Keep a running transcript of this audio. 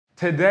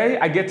Today,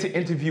 I get to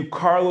interview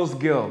Carlos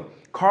Gil.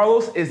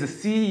 Carlos is the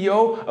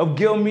CEO of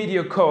Gil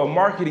Media Co., a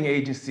marketing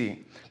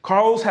agency.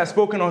 Carlos has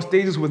spoken on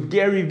stages with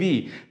Gary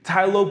Vee,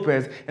 Tai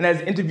Lopez, and has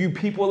interviewed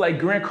people like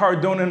Grant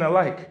Cardone and the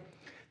like.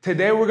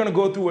 Today, we're gonna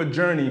go through a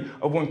journey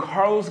of when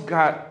Carlos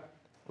got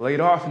laid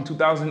off in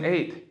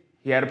 2008.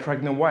 He had a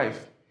pregnant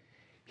wife.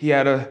 He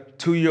had a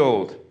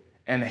 2-year-old.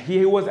 And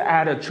he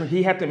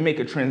had to make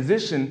a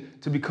transition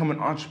to become an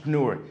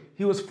entrepreneur.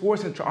 He was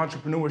forced into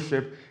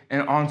entrepreneurship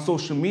and on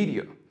social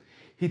media.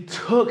 He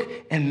took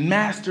and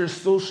mastered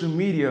social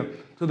media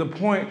to the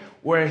point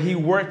where he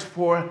worked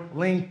for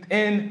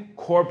LinkedIn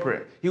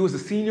Corporate. He was a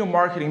senior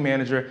marketing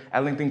manager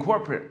at LinkedIn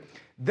Corporate.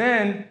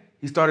 Then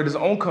he started his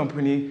own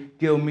company,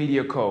 Gil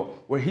Media Co.,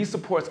 where he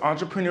supports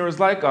entrepreneurs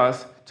like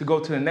us to go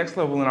to the next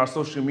level in our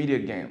social media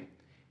game.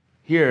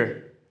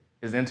 Here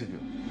is the interview.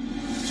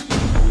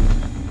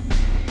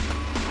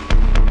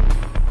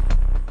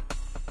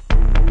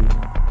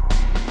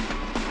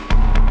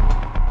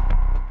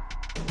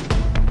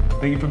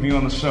 Thank you for being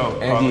on the show,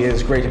 Andy,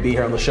 it's great to be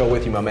here on the show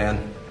with you, my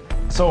man.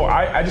 So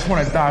I just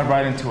want to dive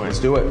right into it. Let's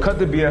do it. Cut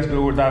the BS,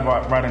 but we'll dive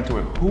right into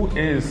it. Who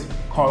is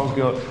Carlos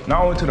Gil,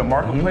 not only to the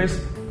marketplace,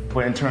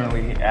 but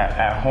internally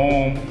at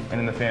home and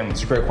in the family?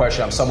 It's a great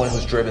question. I'm someone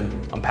who's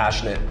driven. I'm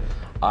passionate.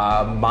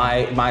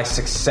 My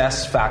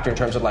success factor in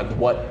terms of like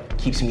what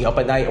keeps me up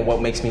at night and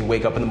what makes me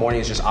wake up in the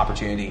morning is just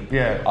opportunity.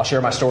 Yeah. I'll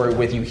share my story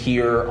with you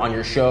here on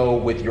your show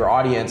with your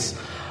audience.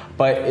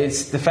 But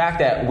it's the fact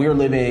that we're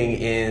living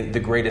in the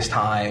greatest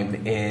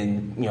time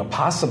in,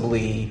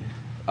 possibly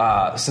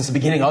since the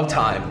beginning of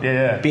time.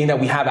 Yeah. Being that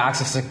we have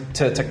access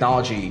to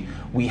technology,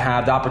 we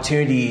have the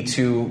opportunity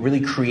to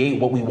really create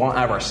what we want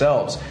out of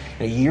ourselves.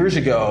 Years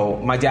ago,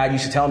 my dad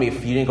used to tell me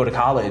if you didn't go to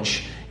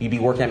college, you'd be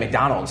working at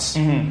McDonald's.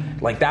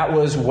 Like that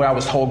was what I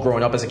was told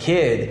growing up as a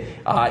kid.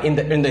 In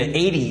the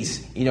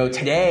 80s,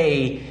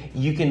 today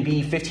you can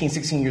be 15,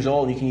 16 years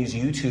old and you can use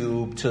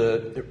YouTube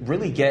to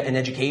really get an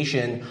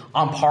education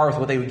on par with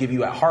what they would give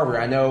you at Harvard.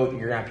 I know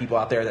you're gonna have people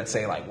out there that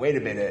say like, wait a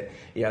minute,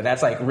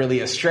 that's like really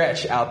a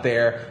stretch out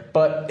there.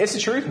 But it's the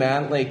truth,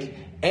 man. Like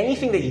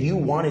anything that you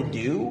want to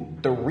do,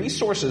 the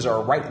resources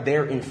are right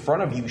there in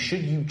front of you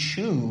should you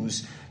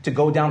choose to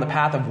go down the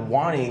path of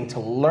wanting to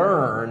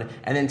learn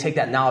and then take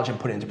that knowledge and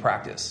put it into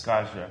practice.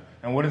 Gotcha.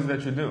 And what is it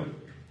that you do?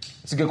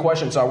 It's a good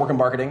question. So I work in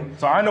marketing.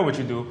 So I know what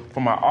you do. For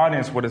my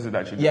audience, what is it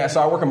that you do? Yeah,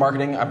 so I work in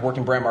marketing. I've worked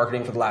in brand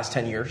marketing for the last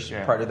 10 years.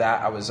 Yeah. Prior to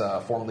that, I was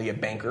formerly a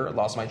banker.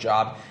 Lost my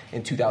job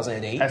in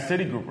 2008. At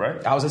Citigroup,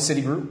 right? I was at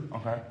Citigroup.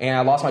 Okay. And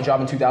I lost my job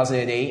in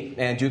 2008.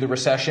 And due to the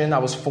recession, I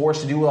was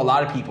forced to do what a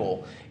lot of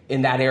people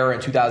in that era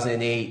in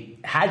 2008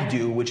 had to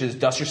do, which is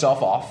dust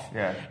yourself off.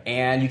 Yeah.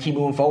 And you keep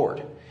moving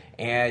forward.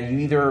 And you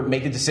either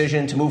make the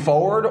decision to move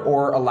forward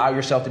or allow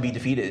yourself to be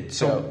defeated.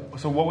 So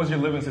what was your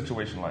living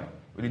situation like?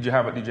 Did you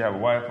have a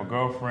wife, a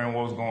girlfriend?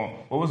 What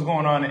was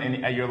going on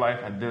at your life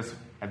at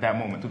that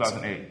moment,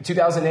 2008?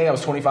 2008, I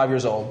was 25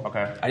 years old.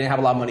 Okay. I didn't have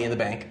a lot of money in the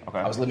bank. Okay.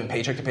 I was living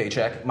paycheck to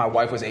paycheck. My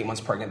wife was 8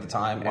 months pregnant at the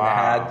time, and Wow. I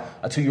had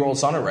a 2-year-old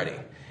son already.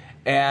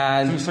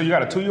 And So you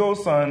got a 2-year-old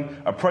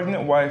son, a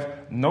pregnant wife,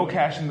 no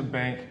cash in the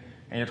bank,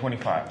 and you're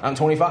 25. I'm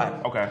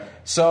 25. Okay.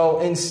 So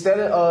instead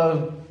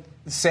of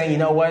saying, you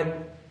know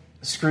what,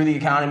 screw the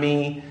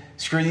economy,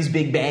 screw these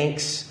big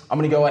banks, I'm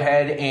going to go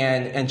ahead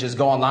and just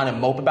go online and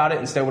mope about it.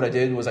 Instead, what I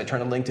did was I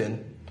turned to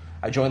LinkedIn.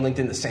 I joined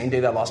LinkedIn the same day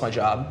that I lost my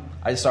job.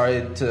 I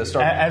decided to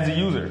start... As a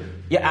user?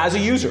 Yeah, as a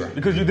user.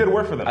 Because you did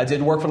work for them? I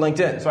did work for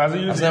LinkedIn. So as a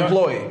user... As an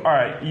employee. All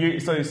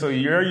right. So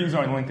you're a user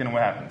on LinkedIn, and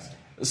what happens?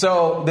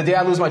 So the day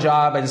I lose my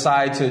job, I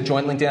decide to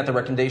join LinkedIn at the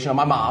recommendation of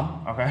my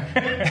mom. Okay.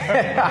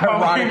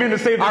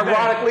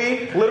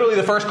 Ironically, literally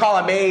the first call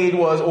I made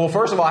was, well,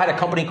 first of all, I had a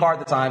company car at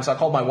the time, so I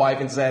called my wife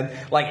and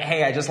said, like,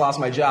 hey, I just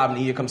lost my job and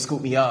you need to come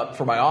scoop me up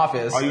for my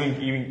office. Are you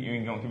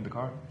ain't gonna keep the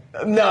car?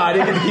 No, I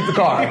didn't get to keep the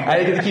car. I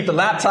didn't get to keep the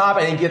laptop.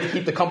 I didn't get to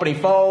keep the company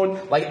phone.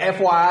 Like,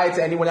 FYI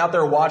to anyone out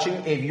there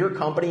watching, if your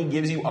company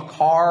gives you a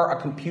car,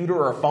 a computer,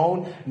 or a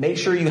phone, make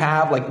sure you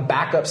have, like,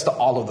 backups to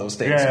all of those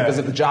things. Yeah. Because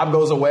if the job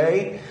goes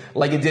away,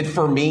 like it did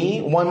for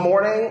me one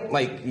morning,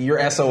 like,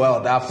 you're SOL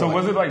at that point. So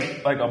was it,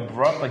 like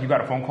abrupt? Like, you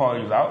got a phone call and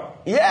you was out?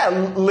 Yeah,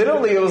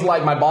 literally, it was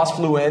like my boss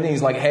flew in and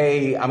he's like,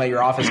 hey, I'm at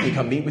your office, can you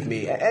come meet with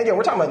me? And again,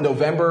 we're talking about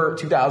November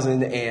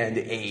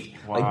 2008.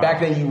 Wow. Like back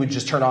then you would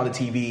just turn on the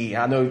TV. And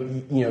I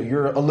know,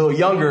 you're a little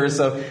younger,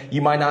 so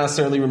you might not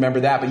necessarily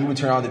remember that, but you would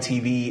turn on the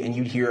TV and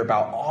you'd hear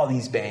about all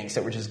these banks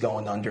that were just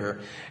going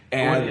under.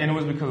 And it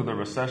was because of the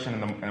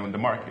recession in the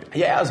market.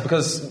 Yeah, it was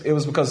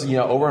because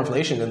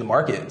overinflation in the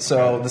market.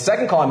 So the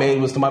second call I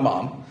made was to my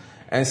mom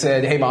and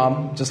said, hey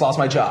mom, just lost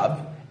my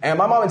job. And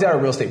my mom and dad are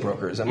real estate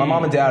brokers, and my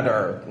mom and dad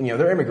are,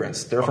 they're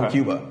immigrants. They're from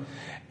Cuba.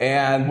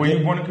 And were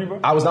you born in Cuba?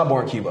 I was not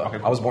born in Cuba. Okay,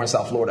 cool. I was born in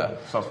South Florida.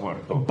 South Florida.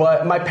 Cool.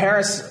 But my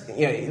parents,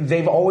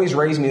 they've always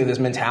raised me with this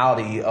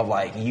mentality of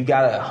like, you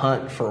gotta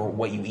hunt for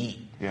what you eat.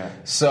 Yeah.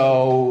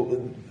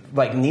 So,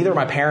 like, neither of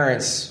my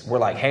parents were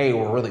like, hey,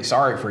 we're really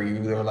sorry for you.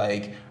 They're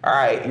like, all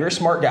right, you're a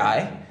smart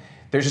guy.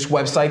 There's this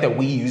website that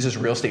we use as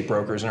real estate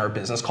brokers in our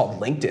business called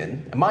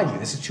LinkedIn. And mind you,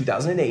 this is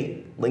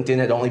 2008. LinkedIn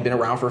had only been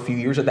around for a few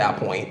years at that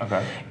point.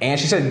 Okay. And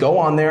she said, go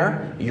on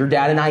there. Your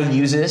dad and I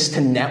use this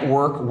to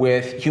network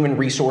with human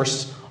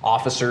resource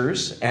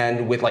officers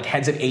and with like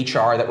heads of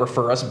HR that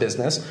refer us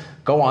business.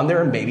 Go on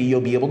there and maybe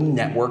you'll be able to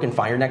network and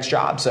find your next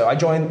job. So I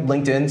joined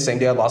LinkedIn, same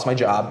day I lost my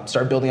job,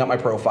 started building out my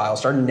profile,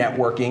 started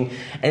networking,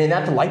 and in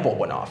that the light bulb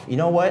went off. You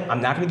know what?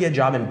 I'm not gonna get a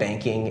job in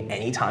banking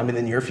anytime in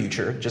the near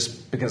future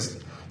just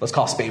because let's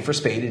call spade for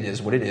spade. It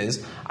is what it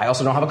is. I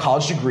also don't have a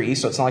college degree,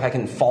 so it's not like I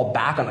can fall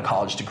back on a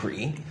college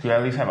degree. Do you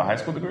at least have a high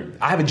school degree?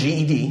 I have a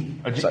GED.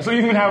 So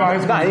you even have a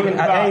high school degree?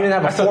 I don't even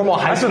have a formal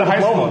high school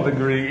diploma. High school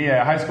degree,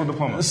 yeah, high school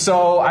diploma.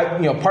 So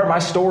part of my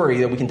story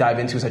that we can dive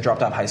into is I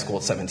dropped out of high school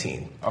at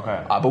 17.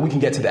 Okay. But we can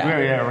get to that.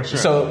 Yeah, sure.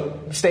 So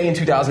stay in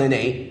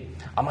 2008.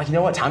 I'm like, you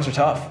know what? Times are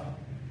tough.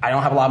 I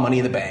don't have a lot of money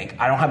in the bank.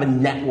 I don't have a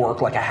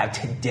network like I have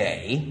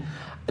today.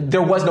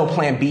 There was no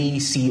plan B,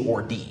 C,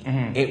 or D.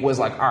 Mm-hmm. It was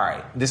like, all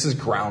right, this is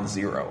ground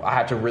zero. I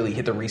had to really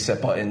hit the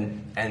reset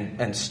button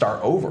and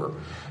start over.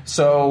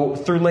 So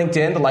through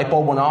LinkedIn, the light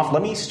bulb went off.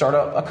 Let me start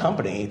a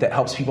company that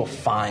helps people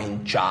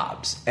find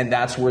jobs. And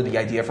that's where the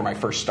idea for my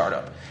first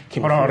startup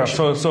came from. Hold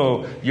on.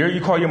 So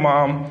you call your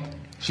mom.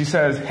 She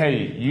says,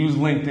 hey, use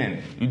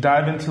LinkedIn. You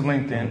dive into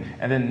LinkedIn,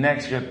 and then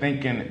next you're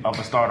thinking of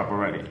a startup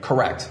already.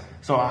 Correct.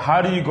 So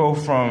how do you go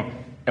from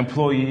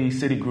employee,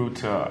 Citigroup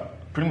to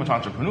pretty much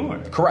entrepreneur?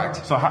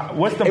 Correct. So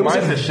what's the mindset shift?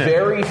 It was a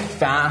very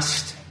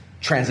fast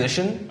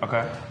transition.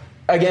 Okay.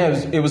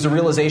 Again, it was a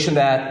realization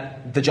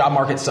that the job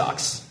market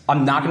sucks.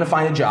 I'm not going to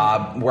find a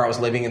job where I was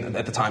living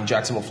at the time,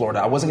 Jacksonville,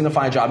 Florida. I wasn't going to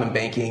find a job in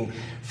banking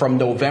from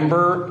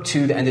November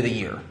to the end of the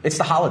year. It's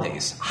the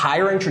holidays.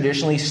 Hiring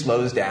traditionally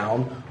slows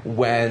down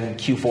when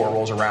Q4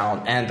 rolls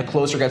around, and the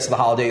closer it gets to the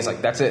holidays,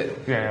 like that's it.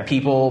 Yeah.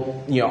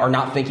 People, are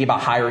not thinking about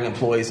hiring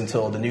employees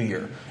until the new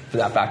year. For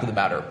that fact of the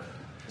matter.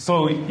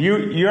 So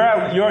you're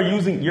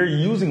using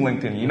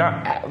LinkedIn. You're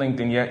not at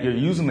LinkedIn yet. You're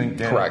using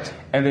LinkedIn. Correct.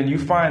 And then you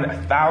find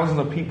thousands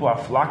of people are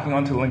flocking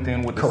onto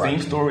LinkedIn with the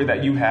Correct. same story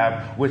that you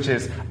have, which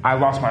is I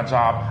lost my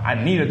job, I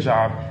need a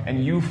job,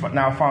 and you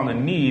now found a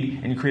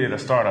need and you created a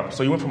startup.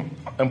 So you went from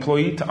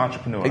employee to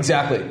entrepreneur.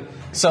 Exactly.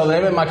 So the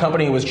name of my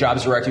company was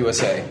Jobs Direct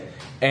USA.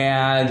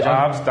 And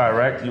Jobs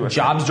Direct USA.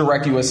 Jobs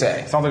Direct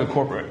USA. Sounds like a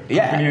corporate.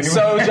 Yeah. Anyway.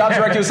 So Jobs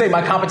Direct USA.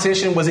 My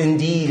competition was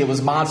Indeed. It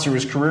was Monster. It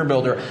was Career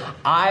Builder.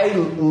 I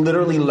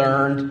literally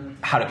learned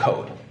how to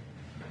code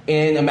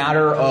in a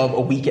matter of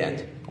a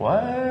weekend.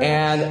 What?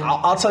 And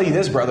I'll tell you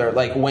this, brother.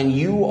 Like when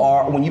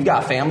you've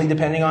got family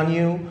depending on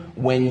you,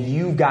 when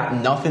you've got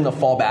nothing to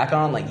fall back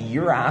on, like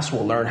your ass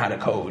will learn how to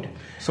code.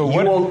 So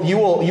you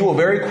will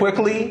very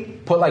quickly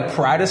put like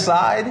pride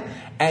aside,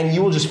 and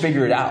you will just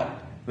figure it out.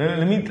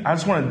 I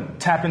just want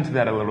to tap into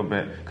that a little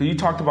bit because you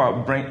talked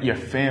about your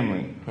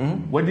family.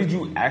 Mm-hmm. What did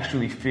you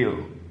actually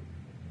feel?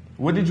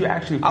 What did you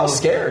actually feel? I was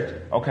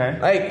scared. Okay.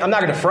 Like I'm not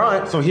gonna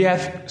front.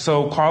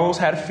 So Carlos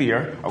had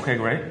fear. Okay,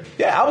 great.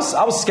 Yeah, I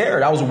was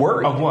scared. I was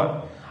worried. Of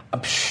what?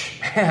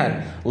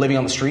 Man, living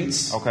on the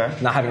streets. Okay.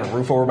 Not having a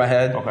roof over my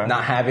head. Okay.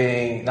 Not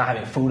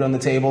having food on the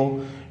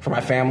table for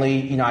my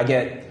family.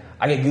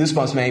 I get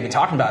goosebumps, man, even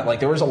talking about it.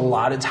 Like, there was a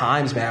lot of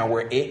times, man,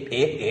 where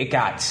it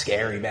got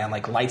scary, man.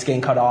 Like, lights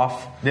getting cut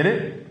off. Did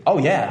it? Oh,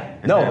 yeah.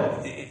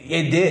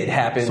 It did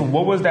happen. So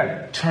what was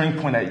that turning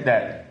point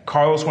that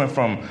Carlos went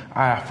from,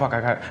 I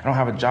don't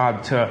have a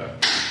job to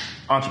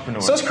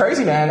entrepreneur? So it's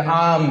crazy, man.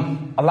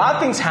 A lot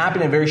of things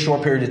happened in a very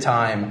short period of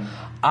time.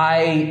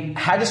 I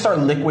had to start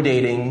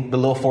liquidating the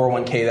little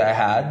 401k that I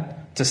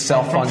had to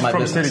self-fund my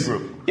business. From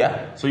Citigroup?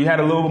 Yeah. So you had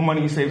a little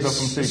money you saved up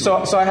from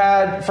Citigroup? So I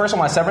had, first of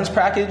all, my severance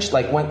package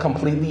went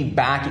completely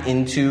back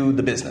into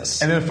the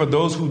business. And then for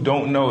those who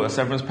don't know, a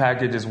severance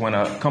package is when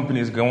a company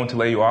is going to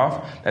lay you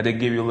off, that they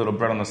give you a little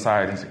bread on the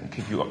side and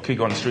kick you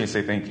on the street and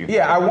say thank you.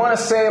 Yeah, I want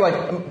to say,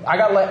 I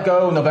got let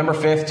go November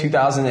 5th,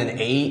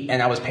 2008,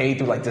 and I was paid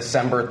through,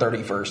 December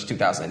 31st,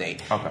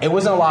 2008. Okay. It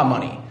wasn't a lot of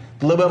money.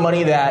 The little bit of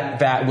money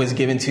that was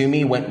given to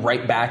me went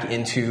right back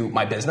into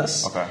my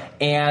business. Okay.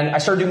 And I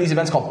started doing these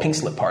events called Pink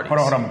Slip Parties.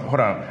 Hold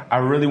on. I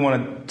really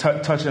want to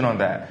touch in on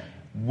that.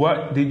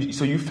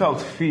 So you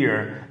felt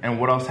fear, and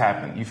what else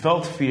happened? You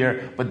felt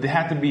fear, but there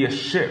had to be a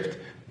shift.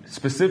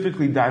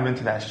 Specifically dive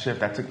into that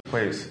shift that took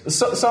place.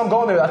 So I'm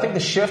going there. I think the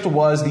shift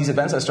was these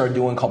events I started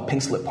doing called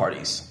Pink Slip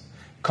Parties.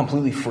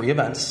 Completely free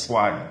events.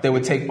 Why? They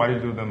would take. Why do you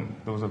do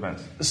those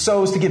events? So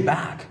it was to give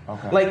back.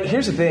 Okay.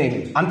 Here's the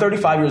thing. I'm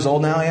 35 years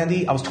old now,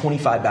 Andy. I was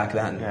 25 back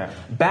then. Yeah.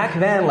 Back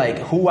then,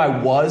 who I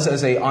was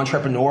as an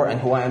entrepreneur and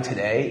who I am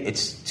today,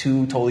 it's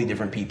two totally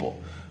different people.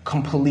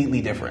 Completely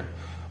different.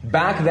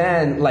 Back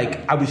then,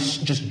 I was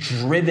just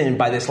driven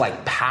by this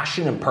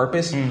passion and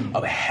purpose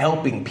of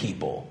helping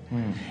people.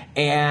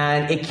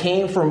 And it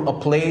came from a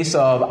place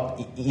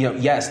of,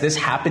 yes, this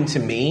happened to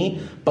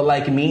me, but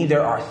like me,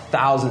 there are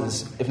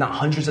thousands, if not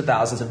hundreds of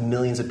thousands of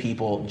millions of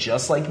people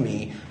just like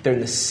me. They're in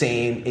the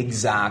same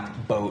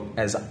exact boat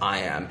as I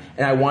am.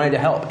 And I wanted to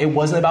help. It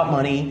wasn't about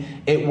money.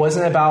 It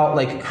wasn't about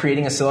like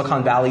creating a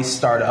Silicon Valley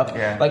startup.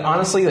 Yeah. Like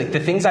honestly, like the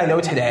things I know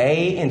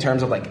today in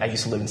terms of like, I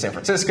used to live in San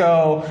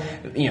Francisco,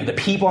 the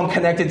people I'm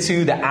connected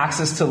to, the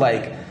access to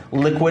like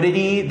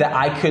liquidity that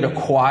I could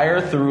acquire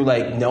through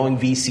like knowing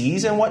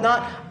VCs and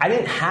whatnot, I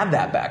didn't have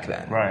that back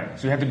then. Right.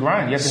 So you had to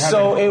grind.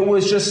 It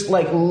was just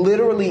like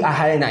literally I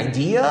had an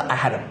idea, I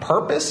had a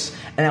purpose,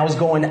 and I was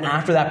going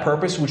after that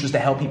purpose, which was to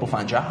help people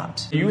find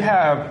jobs.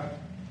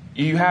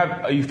 You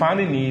find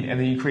a need, and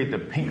then you create the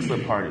Pink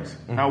Slip Parties.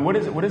 Now, what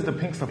is the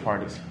Pink Slip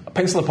Parties? A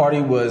Pink Slip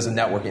Party was a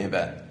networking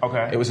event.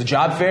 Okay. It was a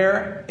job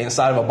fair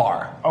inside of a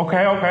bar.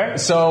 Okay.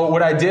 So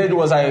what I did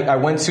was I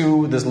went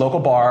to this local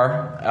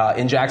bar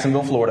in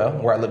Jacksonville, Florida,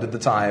 where I lived at the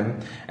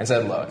time, and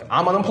said, look,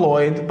 I'm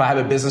unemployed, but I have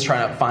a business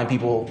trying to find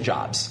people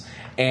jobs.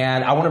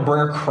 And I want to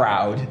bring a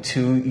crowd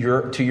to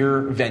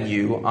your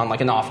venue on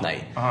like an off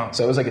night.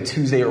 So it was like a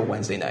Tuesday or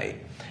Wednesday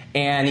night.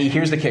 And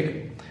here's the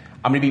kicker.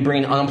 I'm going to be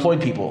bringing unemployed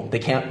people. They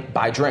can't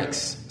buy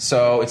drinks.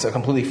 So it's a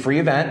completely free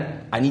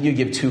event. I need you to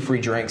give 2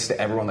 free drinks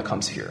to everyone that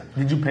comes here.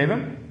 Did you pay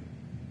them?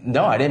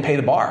 No, I didn't pay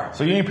the bar.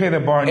 So you didn't pay the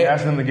bar and you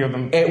asked them to give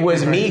them... It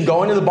was drinks. Me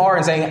going to the bar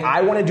and saying,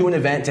 I want to do an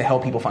event to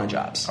help people find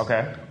jobs.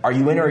 Okay. Are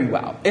you in or are you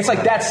out? It's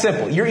like that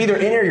simple. You're either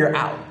in or you're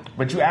out.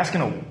 But you're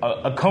asking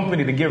a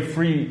company to give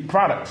free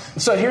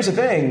products. So here's the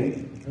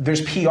thing.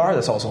 There's PR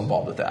that's also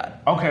involved with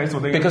that. Okay, so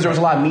because there was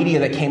a lot of media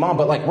that came on,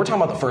 but like we're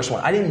talking about the first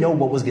one. I didn't know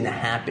what was going to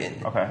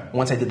happen. Okay.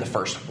 Once I did the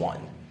first one.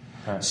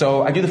 Okay.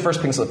 So I do the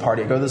first Pink Slip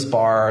Party. I go to this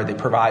bar. They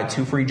provide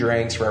 2 free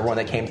drinks for everyone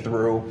that came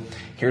through.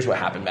 Here's what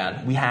happened,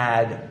 man. We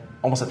had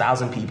almost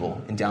 1,000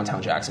 people in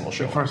downtown Jacksonville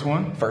show. The first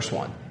one? First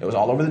one. It was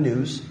all over the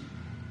news,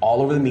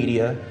 all over the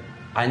media.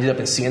 I ended up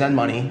in CNN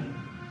Money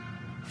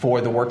for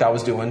the work that I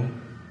was doing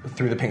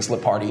through the Pink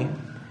Slip Party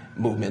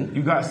movement.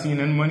 You got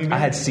CNN Money? Man? I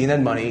had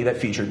CNN Money that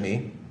featured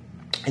me.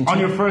 On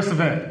your first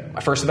event?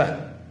 My first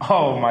event.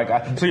 Oh my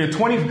God. So you're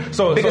 20... Think of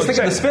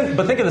the spin.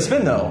 But think of the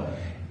spin though.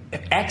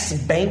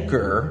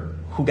 Ex-banker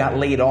who got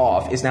laid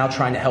off is now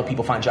trying to help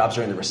people find jobs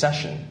during the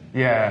recession.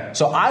 Yeah.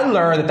 So I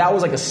learned that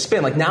was like a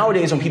spin. Like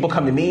nowadays when people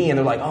come to me and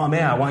they're like, oh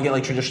man, I want to get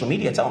like traditional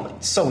media, I tell them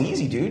it's so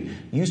easy, dude.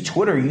 Use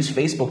Twitter, use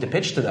Facebook to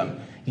pitch to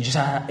them. You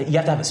have to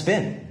have a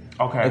spin.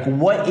 Okay. Like,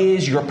 what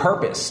is your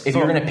purpose if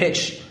you're going to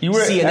pitch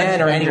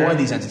CNN or any one of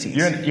these entities?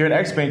 You're an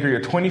ex-banker,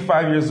 you're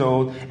 25 years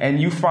old, and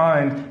you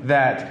find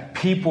that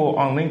people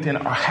on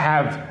LinkedIn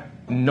have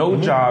no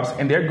jobs,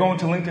 and they're going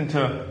to LinkedIn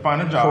to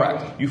find a job.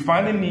 Correct. You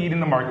find a need in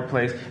the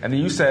marketplace, and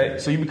then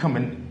you become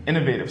an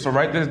innovative. So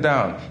write this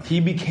down. He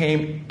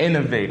became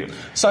innovative.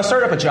 So I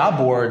started up a job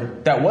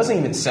board that wasn't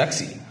even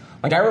sexy.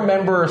 Like, I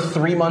remember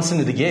 3 months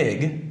into the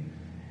gig,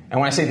 and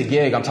when I say the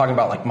gig, I'm talking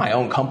about like my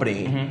own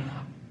company.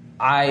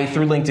 I,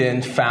 through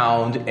LinkedIn,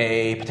 found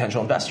a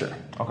potential investor.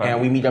 Okay.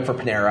 And we meet up for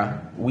Panera.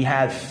 We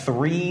had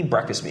 3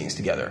 breakfast meetings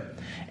together.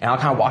 And I'll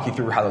kind of walk you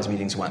through how those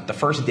meetings went. The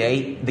first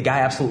day, the guy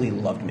absolutely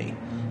loved me.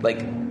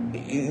 Like,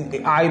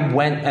 I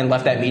went and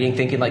left that meeting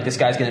thinking, like, this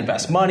guy's going to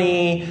invest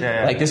money.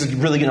 Yeah. Like, this is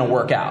really going to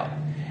work out.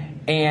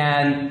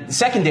 And the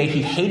second day,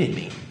 he hated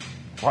me.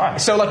 Why?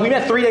 So, like, we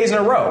met 3 days in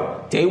a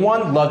row. Day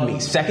 1, loved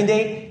me. Second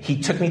day,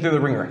 he took me through the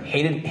ringer.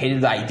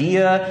 Hated the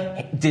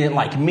idea. Didn't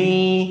like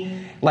me.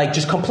 Like,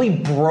 just completely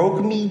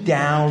broke me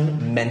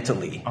down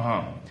mentally.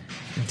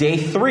 Day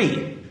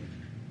 3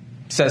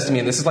 says to me,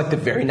 and this is like the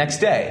very next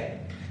day.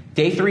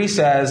 Day 3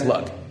 says,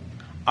 look,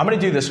 I'm going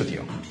to do this with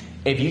you.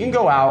 If you can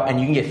go out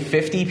and you can get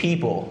 50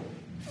 people,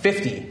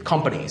 50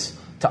 companies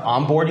to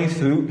onboard you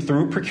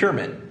through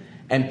procurement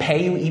and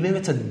pay you even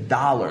if it's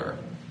 $1,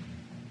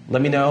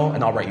 let me know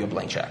and I'll write you a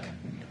blank check.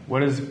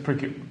 What is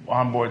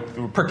onboard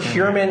through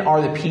procurement?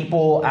 Are the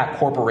people at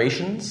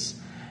corporations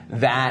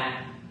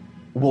that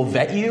will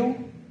vet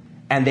you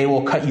and they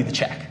will cut you the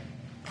check.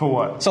 For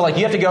what? So like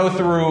you have to go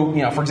through,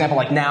 for example,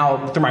 like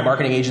now through my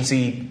marketing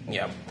agency,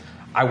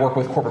 I work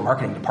with corporate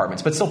marketing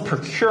departments, but still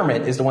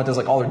procurement is the one that does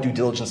like all their due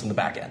diligence in the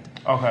back end.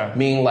 Okay.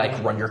 Meaning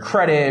like run your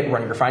credit,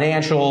 run your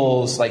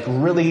financials, like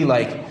really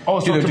like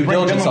do their due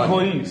diligence on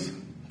employees.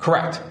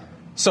 Correct.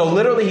 So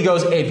literally he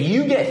goes, if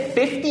you get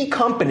 50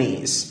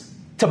 companies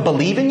to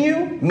believe in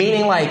you,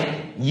 meaning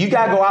like you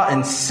got to go out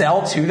and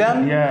sell to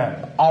them,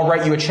 I'll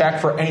write you a check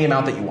for any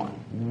amount that you want.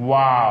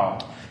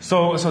 Wow.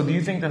 So do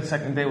you think that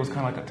second day was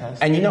kind of like a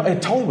test? And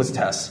it totally was a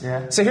test.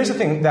 Yeah. So here's the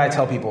thing that I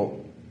tell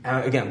people.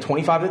 Again, I'm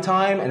 25 at the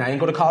time, and I didn't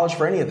go to college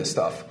for any of this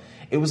stuff.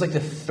 It was like the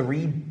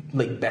 3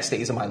 best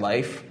days of my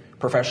life,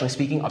 professionally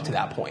speaking, up to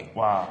that point.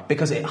 Wow.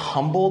 Because it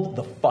humbled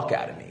the fuck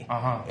out of me.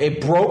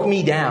 It broke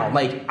me down.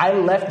 Like, I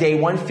left day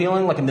 1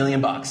 feeling like $1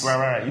 million.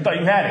 Right. You thought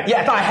you had it.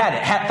 Yeah, I thought I had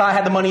it. Thought I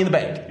had the money in the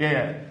bank.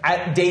 Yeah.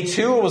 At day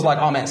 2, it was like,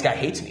 oh man, this guy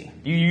hates me.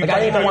 You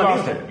thought you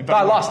lost it.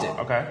 I lost it.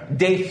 Okay.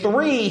 Day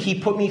 3,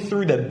 he put me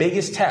through the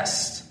biggest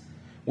test,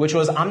 which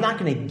was, I'm not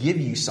going to give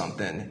you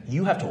something.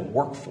 You have to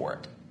work for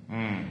it.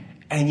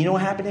 And you know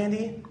what happened,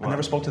 Andy? What? I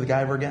never spoke to the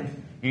guy ever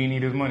again. You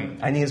need his money.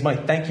 I need his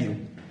money. Thank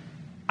you.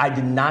 I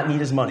did not need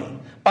his money.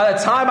 By the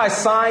time I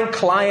signed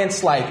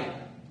clients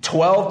like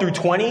 12 through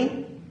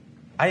 20,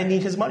 I didn't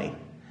need his money.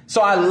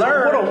 So I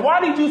learned. Hold on,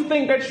 why did you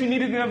think that you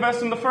needed to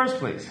invest in the first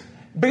place?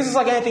 Because it's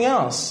like anything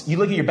else. You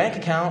look at your bank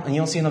account and you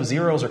don't see enough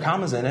zeros or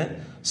commas in it.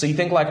 So you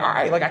think like, all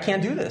right, like I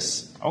can't do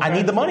this. Okay. I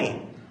need the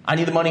money. I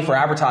need the money for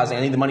advertising.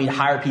 I need the money to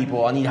hire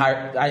people. I need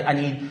to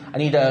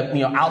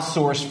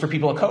outsource for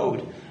people to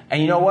code.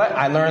 And you know what?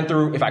 I learned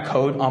through if I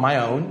code on my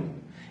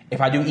own,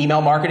 if I do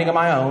email marketing on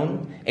my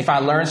own, if I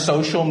learn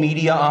social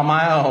media on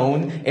my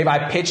own, if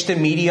I pitch to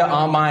media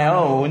on my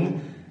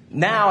own.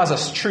 Now, as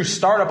a true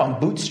startup, I'm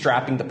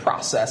bootstrapping the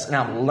process and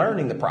I'm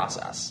learning the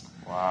process.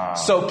 Wow.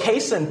 So,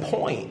 case in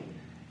point,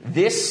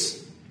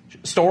 this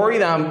story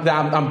that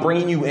I'm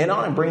bringing you in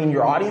on and bringing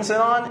your audience in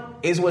on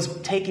is what's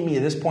taking me to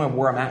this point of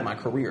where I'm at in my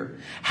career.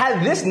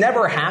 Had this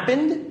never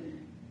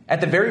happened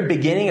at the very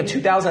beginning of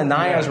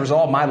 2009 as a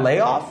result of my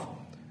layoff,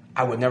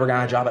 I would never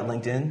gotten a job at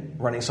LinkedIn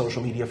running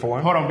social media for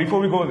him. Hold on,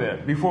 before we go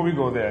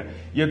there,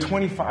 you're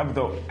 25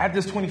 though. At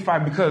this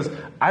 25, because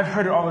I've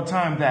heard it all the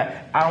time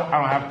that I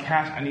don't have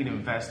cash, I need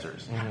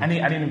investors. Mm-hmm. I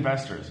need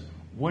investors.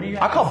 What do you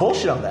have? I call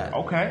bullshit on that.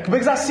 Okay.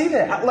 Because I see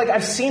that.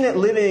 I've seen it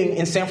living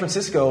in San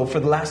Francisco for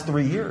the last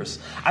 3 years.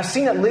 I've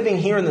seen it living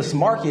here in this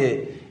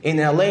market in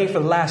LA for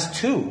the last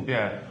 2.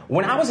 Yeah.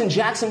 When I was in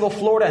Jacksonville,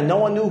 Florida, and no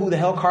one knew who the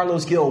hell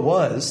Carlos Gil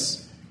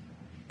was,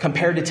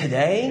 compared to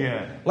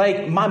today,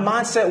 like my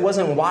mindset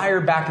wasn't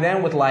wired back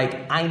then with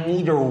like, I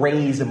need to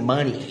raise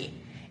money.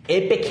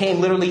 It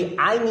became literally,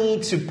 I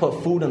need to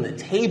put food on the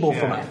table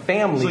for my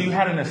family. So you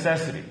had a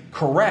necessity.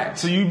 Correct.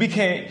 So you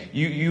became,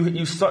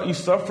 you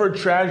suffered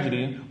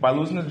tragedy by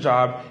losing the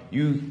job.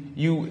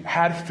 You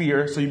had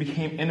fear, so you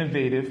became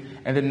innovative,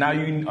 and then now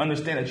you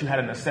understand that you had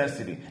a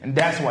necessity, and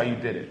that's why you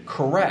did it.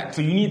 Correct.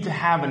 So you need to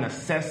have a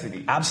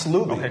necessity.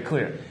 Absolutely. Okay,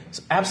 clear.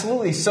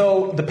 Absolutely.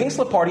 So the pink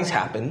slip parties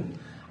happen.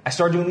 I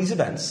started doing these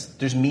events.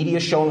 There's media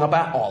showing up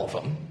at all of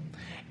them.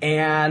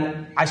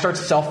 And I started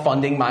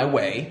self-funding my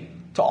way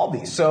to all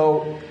these.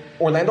 So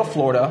Orlando,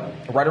 Florida,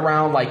 right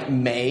around like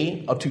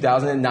May of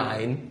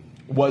 2009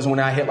 was when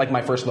I hit like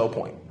my first low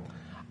point.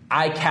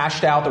 I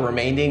cashed out the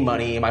remaining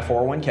money in my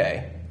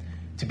 401k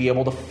to be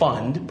able to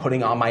fund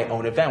putting on my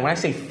own event. When I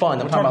say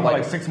fund, I'm talking about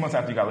like 6 months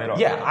after you got laid off.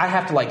 Yeah, I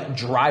have to like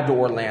drive to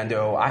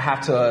Orlando. I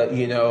have to,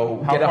 get a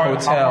hotel. How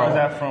far is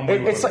that from?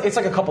 It's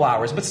like a couple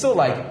hours, but still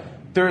like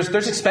there's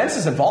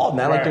expenses involved,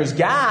 man. Right. Like there's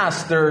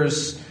gas,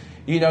 there's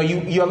you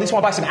at least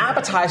want to buy some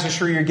appetizers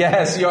for your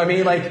guests. You know what I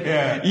mean?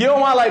 Like you don't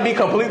want to like be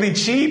completely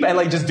cheap and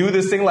like just do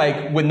this thing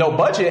like with no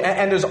budget.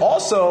 And there's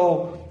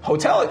also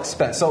hotel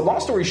expense. So long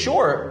story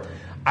short,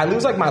 I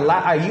use like my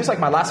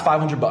last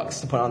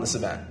 $500 to put on this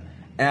event.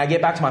 And I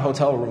get back to my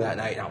hotel room that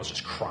night and I was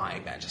just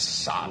crying, man,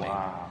 just sobbing.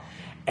 Wow.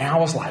 And I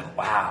was like,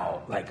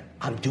 wow, like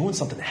I'm doing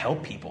something to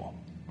help people.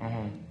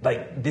 Mm-hmm.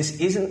 Like this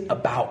isn't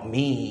about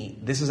me.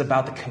 This is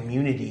about the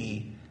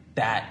community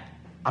that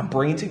I'm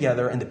bringing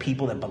together and the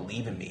people that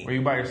believe in me. Were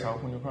you by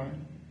yourself when you were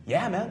crying?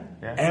 Yeah, man.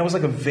 Yeah. And it was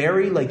like a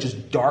very like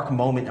just dark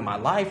moment in my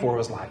life where it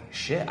was like,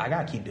 shit, I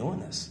gotta keep doing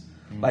this.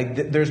 Mm-hmm.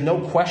 Like there's no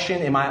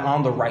question, am I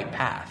on the right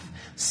path?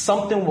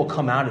 Something will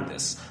come out of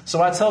this.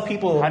 So I tell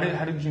people, how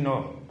did you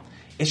know?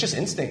 It's just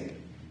instinct.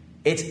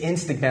 It's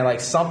instinct, man.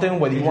 Like something,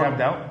 whether you want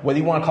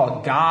to call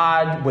it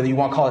God, whether you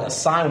want to call it a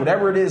sign,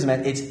 whatever it is,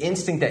 man, it's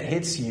instinct that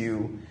hits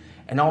you.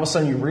 And all of a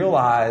sudden you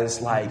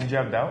realize like... Did you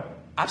have doubt?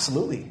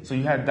 Absolutely. So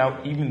you had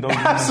doubt even though you...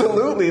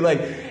 Absolutely.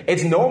 Like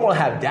it's normal to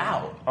have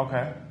doubt.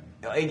 Okay.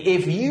 Like,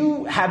 if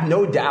you have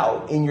no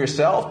doubt in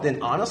yourself,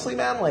 then honestly,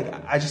 man, like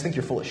I just think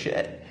you're full of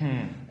shit.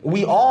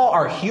 We all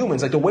are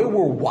humans. Like the way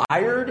we're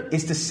wired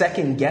is to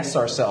second guess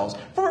ourselves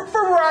for a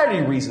variety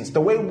of reasons.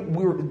 The way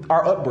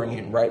our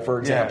upbringing, right? For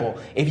example,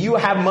 if you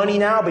have money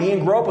now, but you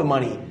didn't grow up with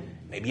money,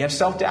 maybe you have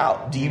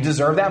self-doubt. Do you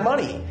deserve that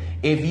money?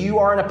 If you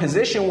are in a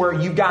position where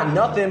you got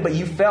nothing, but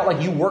you felt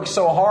like you worked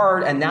so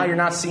hard and now you're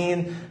not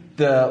seeing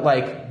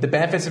the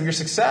benefits of your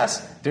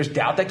success, there's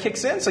doubt that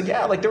kicks in. So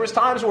yeah, like there was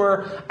times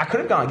where I could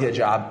have gone and get a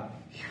job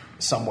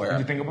somewhere. Did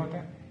you think about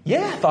that?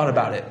 Yeah, I thought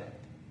about it.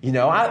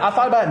 I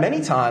thought about it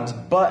many times,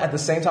 but at the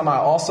same time, I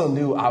also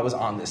knew I was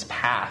on this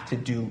path to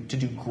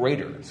do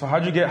greater. So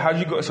how'd you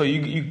go? So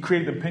you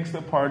created the pink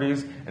slip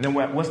parties, and then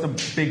what's the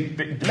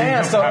big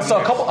man? So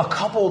a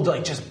couple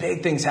like just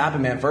big things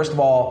happened, man. First of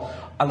all,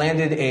 I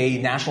landed a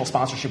national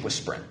sponsorship with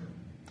Sprint.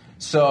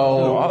 So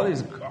all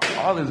these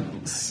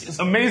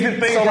amazing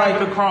things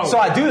happen to Carlos. So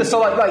I do this. So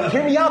like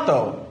hear me out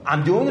though.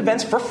 I'm doing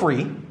events for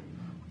free.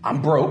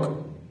 I'm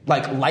broke.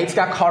 Like lights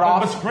got cut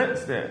off. But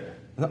Sprint's there.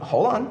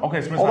 Hold on.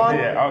 Okay, Sprint's not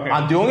there. Okay.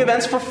 I'm doing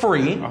events for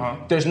free. Uh-huh.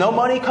 There's no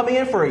money coming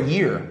in for a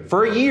year.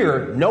 For a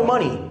year, no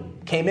money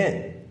came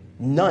in.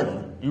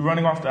 None. You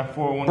running off that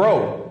 401k?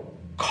 Bro,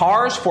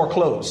 cars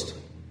foreclosed.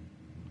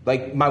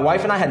 Like my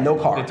wife and I had no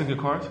car. They took your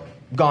cars?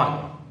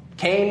 Gone.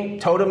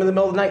 Came, towed them in the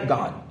middle of the night,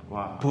 gone.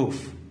 Wow.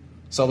 Poof.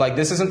 So like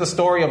this isn't the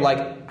story of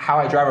like how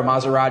I drive a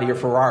Maserati or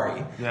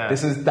Ferrari. Yeah.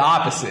 This is the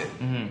opposite.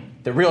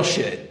 The real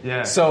shit.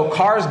 Yeah. So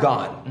car's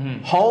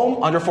gone.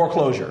 Home under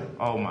foreclosure.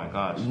 Oh my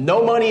gosh.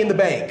 No money in the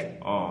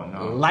bank. Oh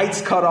no.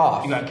 Lights cut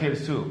off. You got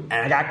kids too.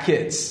 And I got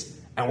kids.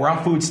 And we're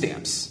on food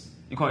stamps.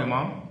 You call your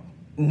mom?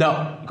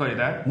 No. You call your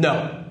dad?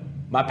 No.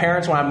 My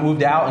parents, when I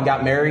moved out and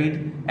got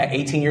married at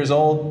 18 years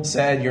old,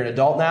 said, you're an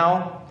adult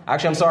now.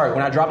 Actually, I'm sorry.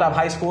 When I dropped out of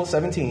high school at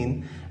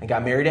 17 and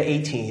got married at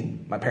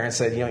 18, my parents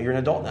said, you're an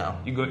adult now.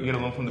 You get a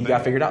loan from the bank? You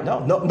got figured out?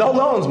 No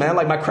loans, man.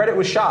 Like my credit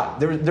was shot.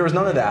 There was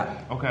none of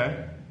that.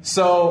 Okay.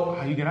 So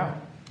how you get out?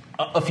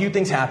 A few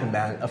things happened,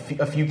 man. A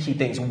few key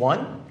things.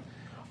 One,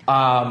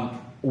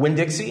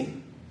 Winn-Dixie,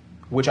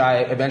 which I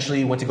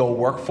eventually went to go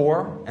work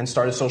for and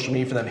started social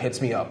media for them,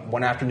 hits me up.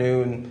 One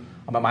afternoon,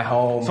 I'm at my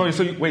home.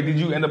 Wait, did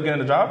you end up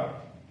getting a job?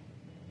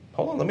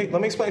 Hold on, let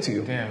me explain to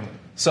you. Damn.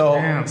 So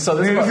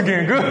this is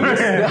getting good.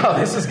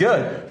 This is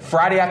good.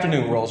 Friday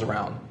afternoon rolls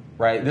around,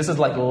 right? This is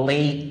like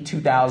late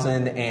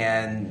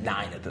 2009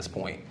 at this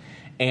point.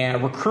 And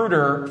a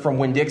recruiter from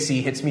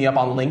Winn-Dixie hits me up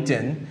on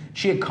LinkedIn.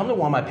 She had come to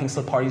one of my pink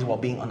slip parties while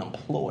being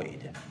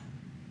unemployed.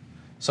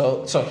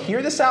 So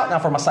hear this out now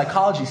from a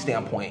psychology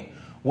standpoint.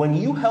 When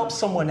you help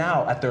someone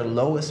out at their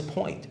lowest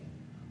point,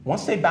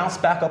 once they bounce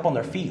back up on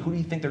their feet, who do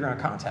you think they're going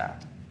to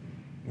contact?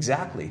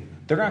 Exactly.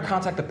 They're going to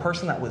contact the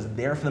person that was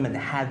there for them and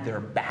had their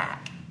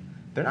back.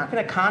 They're not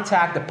going to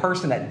contact the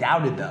person that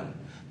doubted them.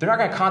 They're not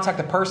going to contact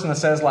the person that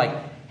says like,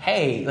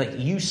 hey, like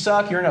you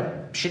suck, you're in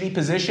a shitty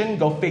position,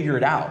 go figure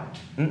it out.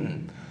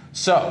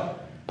 So,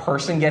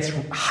 person gets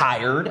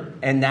hired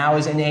and now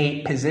is in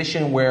a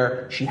position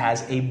where she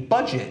has a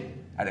budget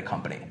at a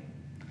company.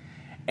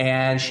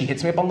 And she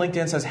hits me up on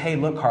LinkedIn and says, hey,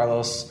 look,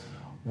 Carlos,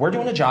 we're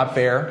doing a job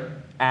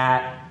fair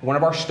at one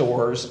of our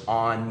stores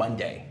on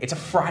Monday. It's a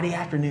Friday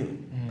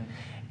afternoon.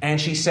 And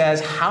she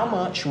says, how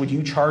much would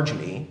you charge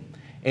me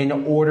in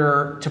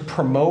order to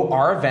promote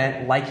our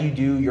event like you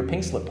do your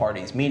pink slip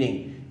parties?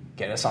 Meaning,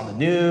 get us on the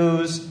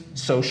news,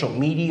 social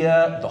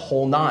media, the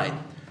whole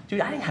nine. Dude,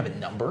 I didn't have a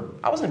number.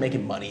 I wasn't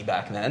making money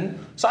back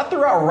then. So I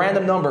threw out a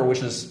random number, which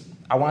is,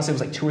 I want to say it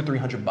was like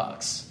 $200 or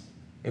 $300.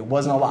 It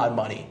wasn't a lot of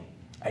money.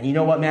 And you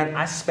know what, man?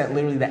 I spent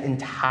literally that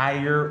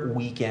entire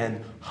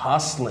weekend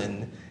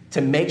hustling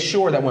to make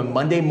sure that when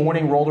Monday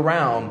morning rolled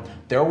around,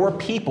 there were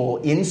people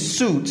in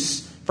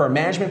suits for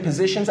management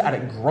positions at a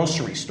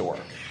grocery store.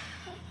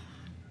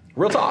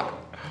 Real talk.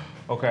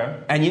 Okay.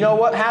 And you know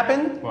what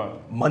happened?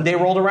 What? Monday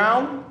rolled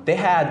around, they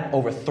had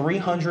over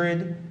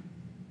 300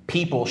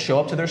 people show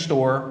up to their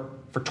store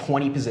for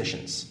 20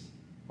 positions.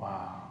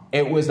 Wow.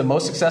 It was the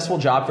most successful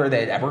job fair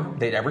they'd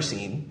ever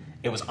seen.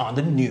 It was on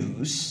the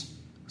news,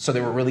 so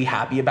they were really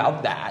happy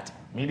about that.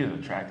 Media's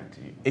attracted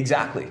to you.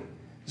 Exactly.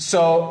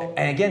 So,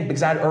 and again,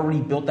 because I'd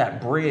already built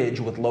that bridge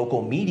with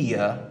local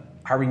media,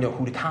 I already know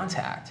who to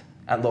contact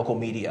at local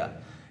media.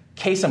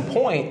 Case in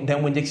point,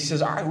 then when Dixie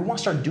says, all right, we want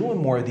to start doing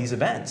more of these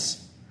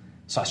events.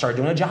 So I started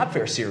doing a job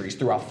fair series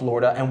throughout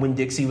Florida, and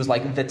Winn-Dixie was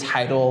like the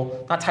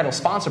not title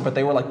sponsor, but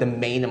they were like the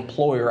main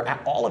employer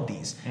at all of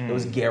these. It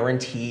was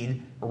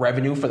guaranteed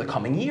revenue for the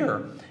coming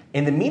year.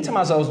 In the meantime,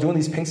 as I was doing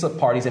these pink slip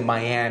parties in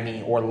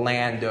Miami,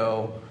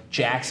 Orlando,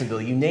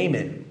 Jacksonville, you name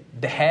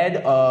it, the head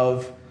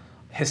of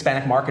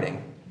Hispanic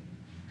marketing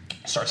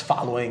starts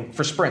following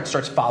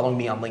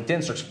me on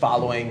LinkedIn, starts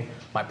following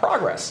my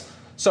progress.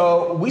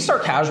 So we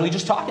start casually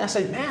just talking. I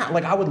said, man,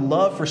 like I would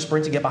love for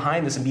Sprint to get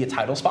behind this and be a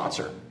title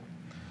sponsor.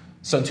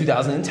 So in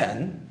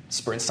 2010,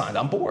 Sprint signed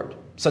on board.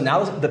 So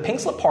now the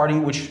Pink Slip Party,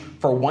 which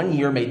for 1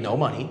 year made no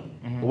money,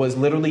 was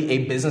literally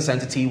a business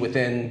entity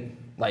within,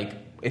 like,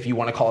 if you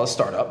want to call it a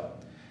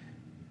startup,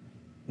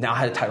 now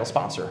had a title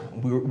sponsor.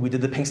 We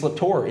did the Pink Slip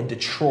Tour in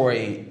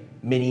Detroit,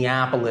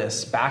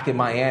 Minneapolis, back in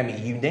Miami,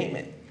 you name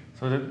it.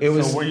 So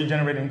were you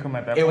generating income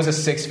at that point? It was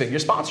a 6-figure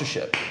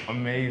sponsorship.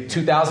 Amazing.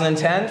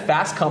 2010,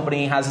 Fast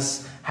Company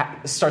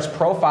starts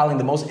profiling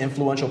the most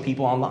influential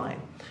people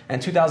online.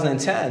 And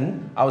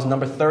 2010, I was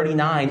number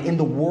 39 in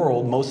the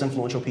world most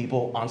influential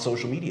people on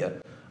social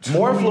media.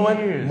 More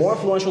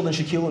influential than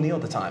Shaquille O'Neal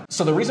at the time.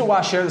 So the reason why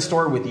I share the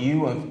story with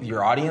you and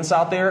your audience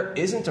out there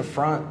isn't to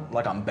front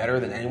like I'm better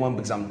than anyone,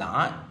 because I'm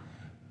not.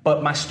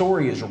 But my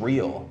story is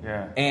real.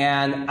 Yeah.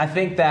 And I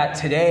think that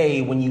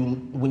today, when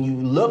you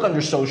look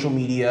under social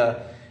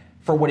media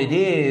for what it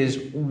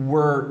is,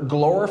 we're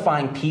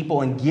glorifying people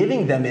and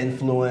giving them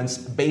influence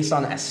based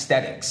on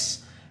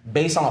aesthetics,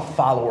 based on a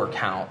follower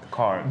count,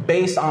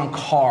 based on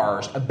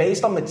cars,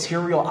 based on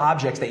material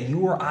objects that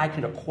you or I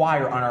could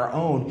acquire on our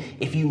own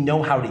if you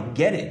know how to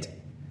get it.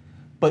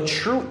 But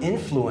true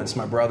influence,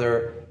 my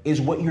brother,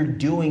 is what you're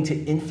doing to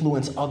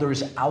influence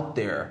others out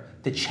there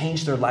to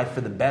change their life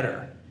for the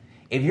better.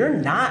 If you're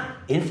not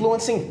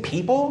influencing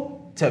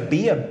people to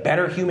be a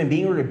better human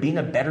being or to be in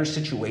a better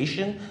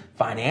situation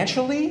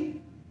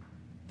financially,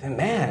 then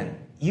man,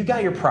 you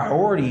got your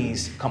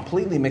priorities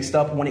completely mixed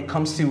up when it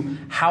comes to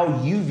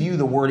how you view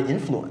the word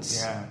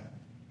influence. Yeah.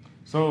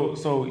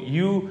 So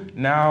you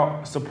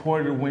now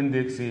supported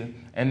Winn-Dixie,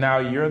 and now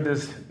you're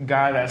this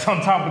guy that's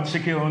on top of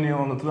Shaquille O'Neal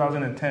on the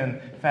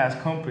 2010 Fast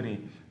Company.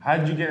 How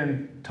did you get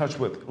in touch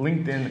with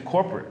LinkedIn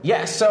corporate?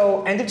 Yeah,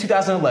 so end of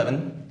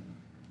 2011,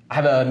 I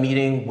have a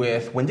meeting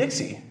with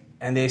Winn-Dixie.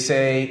 And they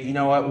say, you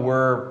know what,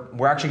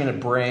 we're actually going to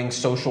bring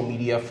social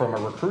media from a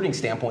recruiting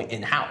standpoint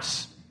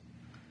in-house.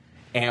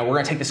 And we're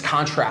going to take this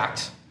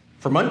contract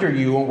from under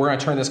you, and we're going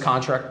to turn this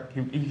contract...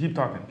 Keep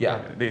talking.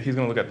 Yeah. He's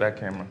going to look at that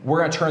camera. We're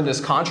going to turn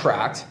this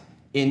contract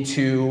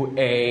into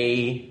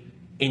a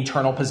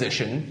internal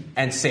position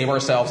and save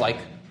ourselves, like,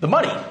 the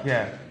money.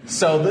 Yeah.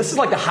 So this is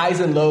like the highs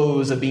and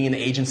lows of being in the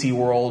agency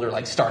world or,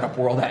 like, startup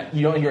world that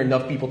you don't hear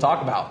enough people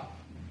talk about.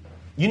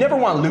 You never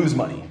want to lose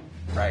money,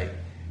 right?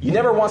 You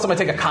never want someone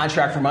to take a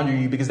contract from under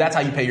you because that's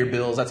how you pay your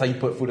bills. That's how you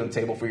put food on the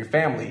table for your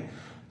family.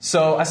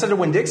 So I said to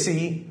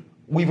Winn-Dixie,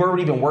 we've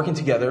already been working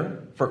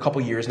together for a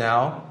couple years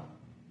now.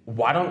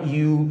 Why don't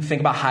you think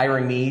about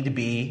hiring me to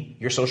be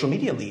your social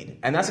media lead?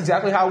 And that's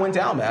exactly how it went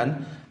down,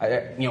 man.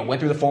 I went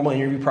through the formal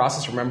interview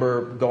process.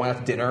 Remember going out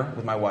to dinner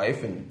with my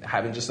wife and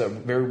having just a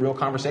very real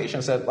conversation.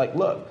 I said, like,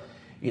 look,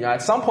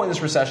 at some point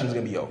this recession is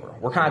going to be over.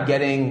 We're kind of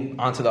getting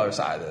onto the other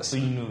side of this. So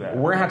you knew that.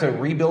 We're going to have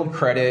to rebuild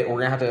credit.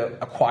 We're going to have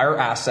to acquire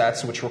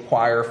assets, which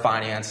require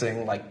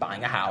financing, like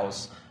buying a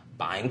house,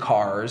 buying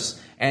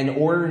cars. And in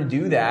order to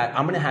do that,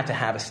 I'm going to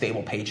have a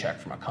stable paycheck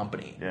from a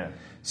company. Yeah.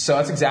 So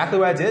that's exactly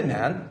what I did,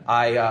 man.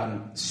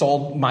 I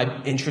sold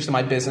my interest in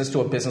my business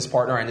to a business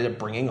partner I ended up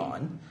bringing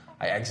on.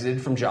 I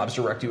exited from Jobs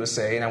Direct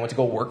USA, and I went to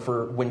go work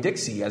for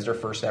Winn-Dixie as their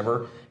first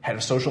ever head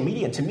of social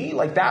media. And to me,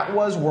 like, that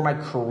was where my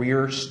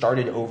career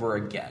started over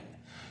again.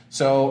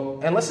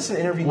 So, unless it's an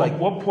interview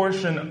what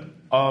portion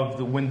of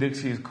the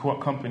Winn-Dixie's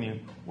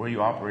company were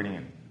you operating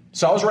in?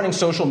 So I was running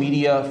social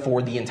media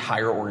for the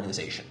entire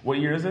organization. What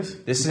year is this?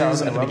 This is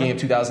at the beginning of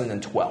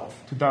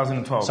 2012.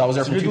 2012. So I was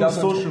there from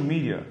 2012. Social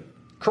media.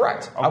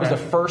 Correct. Okay. I was the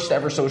first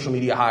ever social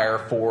media hire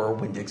for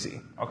Winn-Dixie.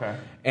 Okay.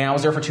 And I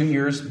was there for 2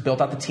 years, built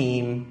out the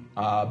team,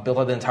 built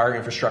out the entire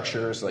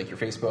infrastructure, so like your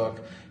Facebook,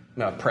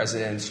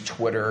 Presidents,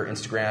 Twitter,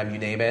 Instagram, you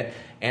name it.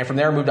 And from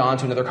there I moved on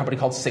to another company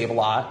called Save A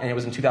Lot, and it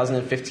was in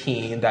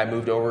 2015 that I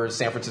moved over to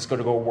San Francisco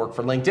to go work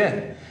for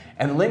LinkedIn.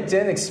 And the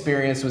LinkedIn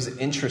experience was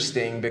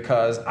interesting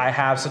because I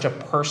have such a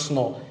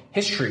personal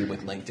history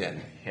with LinkedIn.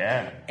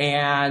 Yeah.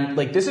 And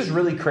like this is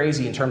really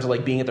crazy in terms of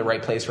like being at the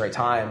right place, right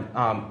time.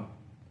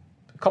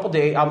 A couple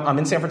days, I'm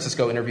in San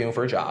Francisco interviewing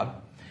for a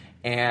job,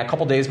 and a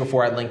couple days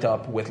before I linked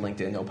up with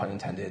LinkedIn, no pun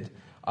intended,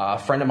 a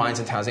friend of mine's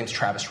in town, his name's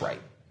Travis Wright.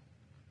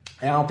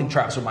 And I don't think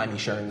Travis would mind me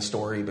sharing the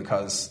story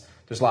because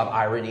there's a lot of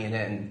irony in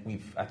it, and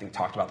we've, I think,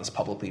 talked about this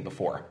publicly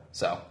before.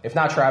 So if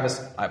not Travis,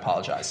 I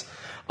apologize.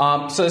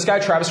 So this guy,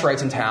 Travis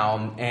Wright's in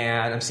town,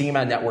 and I'm seeing him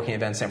at a networking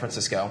event in San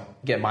Francisco.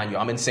 Again, mind you,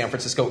 I'm in San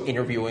Francisco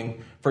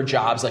interviewing for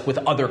jobs like with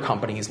other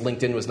companies.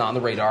 LinkedIn was not on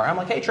the radar. I'm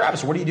like, hey,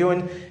 Travis, what are you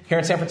doing here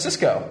in San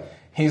Francisco?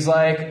 He's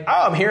like,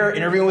 oh, I'm here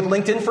interviewing with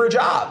LinkedIn for a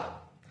job.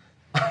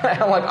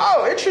 I'm like,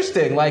 oh,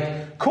 interesting.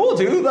 Like, cool,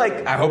 dude.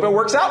 Like, I hope it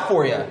works out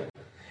for you.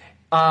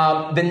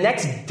 The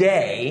next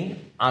day,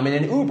 I'm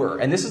in an Uber.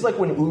 And this is like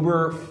when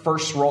Uber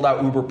first rolled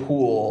out Uber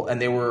Pool,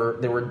 and they were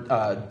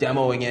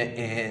demoing it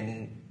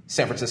in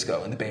San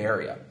Francisco, in the Bay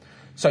Area.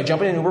 So I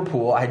jump in an Uber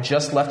Pool. I had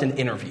just left an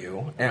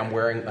interview, and I'm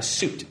wearing a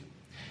suit.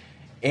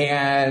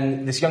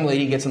 And this young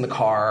lady gets in the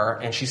car,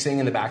 and she's sitting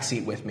in the back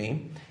seat with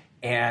me.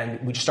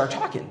 And we just start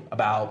talking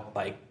about,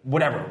 like,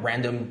 whatever,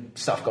 random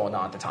stuff going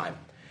on at the time.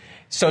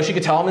 So she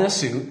could tell I'm in a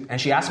suit, and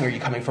she asked me, are you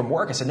coming from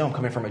work? I said, no, I'm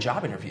coming from a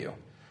job interview.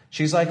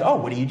 She's like, oh,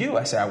 what do you do?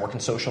 I said, I work in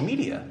social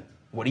media.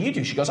 What do you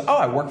do? She goes, oh,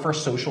 I work for a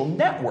social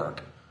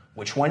network.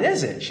 Which one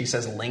is it? She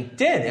says,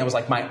 LinkedIn. And it was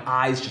like my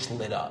eyes just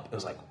lit up. It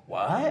was like,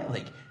 what?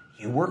 Like,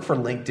 you work for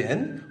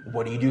LinkedIn?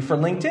 What do you do for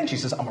LinkedIn? She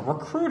says, I'm a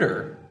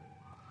recruiter.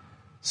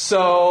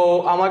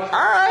 So I'm like, all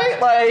right,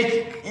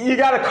 like, you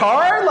got a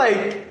car?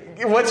 Like,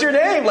 what's your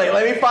name? Like,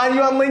 let me find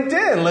you on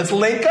LinkedIn. Let's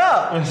link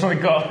up. Let's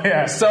link up,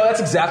 yeah. So that's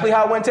exactly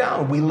how it went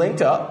down. We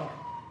linked up.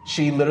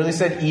 She literally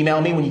said,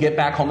 email me when you get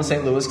back home to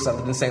St. Louis, because I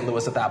lived in St.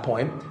 Louis at that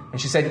point. And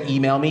she said,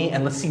 email me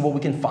and let's see what we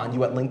can find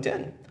you at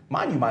LinkedIn.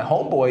 Mind you, my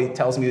homeboy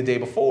tells me the day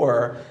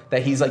before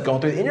that he's like going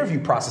through the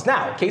interview process.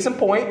 Now, case in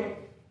point,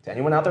 to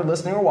anyone out there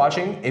listening or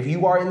watching, if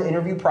you are in the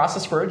interview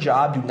process for a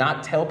job, do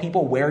not tell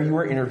people where you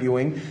are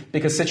interviewing,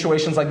 because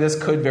situations like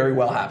this could very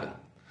well happen.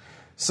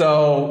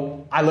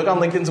 So I look on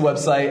LinkedIn's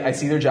website, I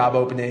see their job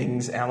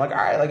openings, and I'm like, all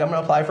right, like I'm going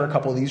to apply for a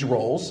couple of these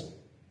roles.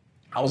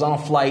 I was on a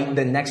flight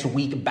the next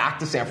week back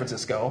to San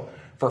Francisco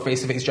for a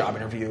face-to-face job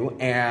interview,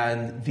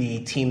 and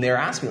the team there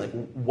asked me, like,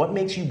 what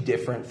makes you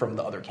different from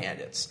the other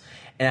candidates?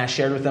 And I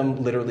shared with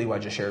them literally what I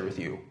just shared with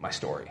you, my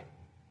story.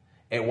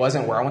 It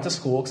wasn't where I went to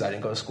school, because I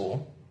didn't go to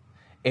school.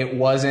 It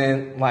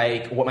wasn't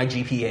like what my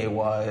GPA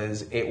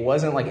was. It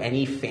wasn't like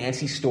any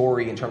fancy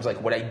story in terms of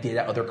like what I did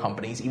at other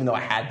companies, even though I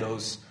had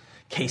those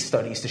case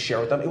studies to share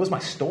with them. It was my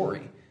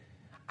story.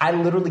 I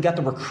literally got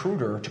the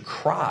recruiter to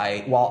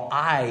cry while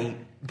I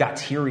got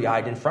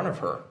teary-eyed in front of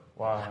her.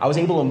 Wow. I was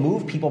able to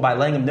move people by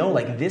letting them know,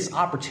 like, this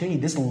opportunity,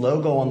 this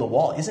logo on the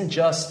wall isn't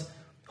just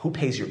who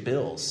pays your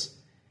bills.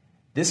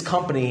 This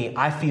company,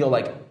 I feel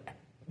like,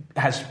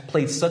 has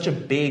played such a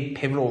big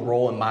pivotal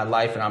role in my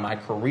life and on my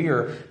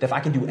career that if I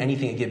can do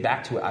anything and give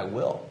back to it, I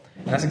will.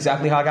 And that's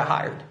exactly how I got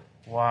hired.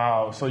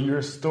 Wow. So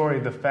your story,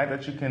 the fact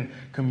that you can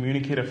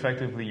communicate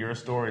effectively your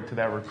story to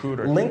that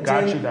recruiter LinkedIn,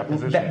 got you that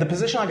position. The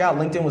position I got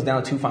at LinkedIn was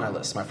down to 2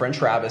 finalists, my friend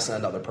Travis and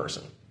another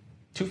person.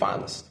 2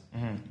 finalists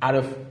out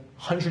of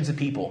hundreds of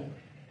people,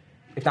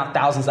 if not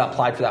thousands that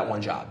applied for that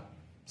one job.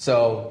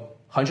 So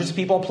hundreds of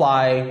people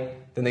apply,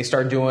 then they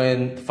start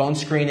doing phone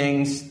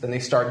screenings, then they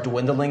start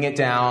dwindling it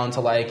down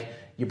to like,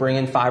 you bring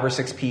in 5 or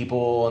 6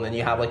 people, and then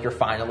you have like your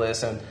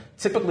finalists. And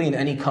typically in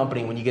any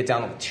company, when you get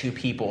down to 2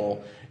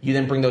 people, you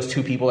then bring those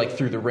 2 people like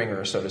through the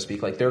ringer, so to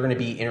speak. Like they're going to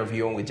be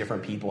interviewing with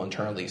different people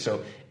internally.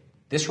 So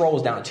this role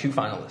was down to 2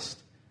 finalists,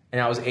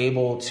 and I was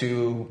able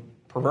to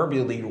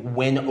proverbially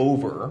win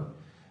over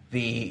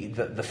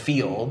the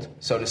field,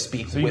 so to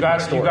speak. So you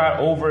got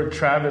over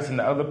Travis and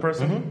the other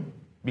person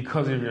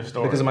because of your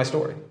story. Because of my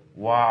story.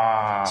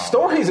 Wow.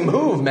 Stories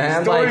move,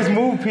 man. Stories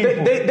move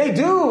people. They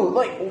do.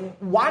 Like,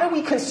 why do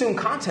we consume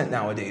content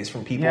nowadays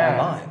from people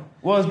online?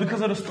 Well, it's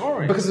because of the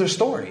story. Because of their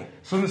story.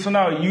 So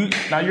now you're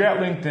at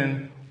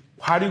LinkedIn.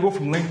 How do you go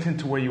from LinkedIn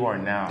to where you are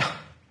now?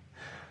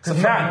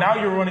 Because now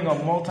you're running a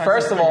multi.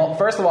 First of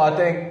all, I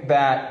think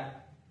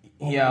that,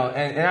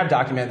 and I've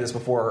documented this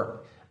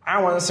before. I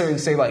don't want to necessarily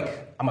say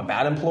like I'm a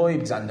bad employee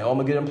because I know I'm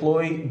a good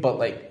employee, but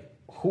like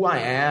who I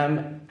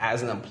am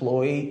as an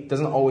employee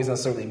doesn't always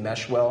necessarily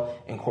mesh well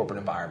in corporate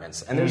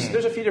environments. And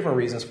there's a few different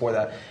reasons for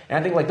that. And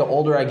I think like the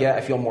older I get,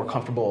 I feel more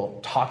comfortable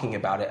talking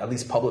about it, at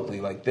least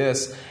publicly like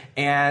this.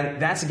 And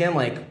that's again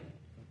like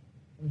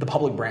the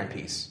public brand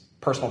piece,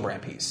 personal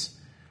brand piece.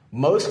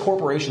 Most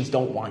corporations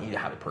don't want you to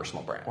have a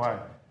personal brand. Why?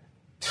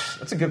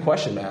 That's a good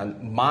question,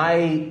 man.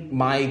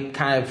 My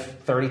kind of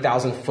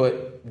 30,000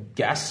 foot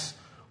guess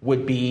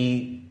would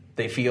be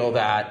they feel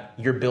that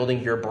you're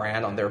building your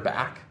brand on their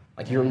back.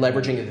 Like you're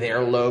leveraging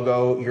their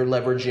logo, you're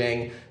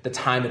leveraging the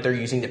time that they're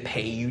using to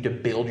pay you to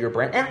build your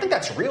brand. And I think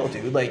that's real,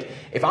 dude. Like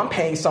if I'm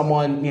paying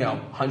someone,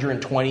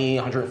 120,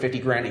 150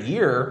 grand a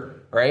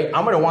year, right?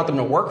 I'm going to want them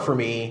to work for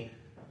me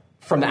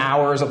from the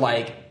hours of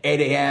like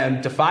 8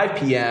 a.m. to 5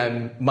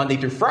 p.m. Monday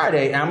through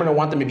Friday. And I'm going to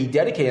want them to be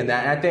dedicated to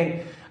that. And I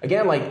think,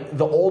 again, like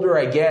the older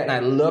I get and I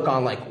look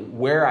on like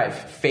where I've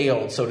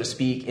failed, so to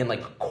speak, in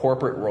like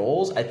corporate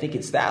roles, I think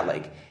it's that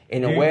like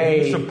in a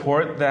way. Do you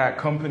support that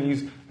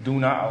companies do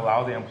not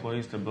allow the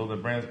employees to build their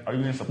brands? Are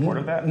you in support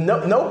of that?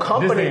 No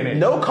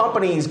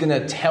company is going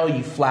to tell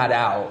you flat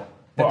out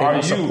that they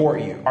don't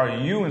support you. Are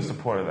you in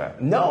support of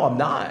that? No, I'm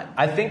not.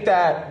 I think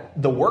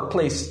that the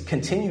workplace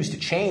continues to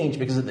change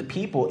because of the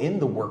people in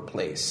the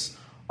workplace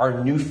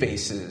are new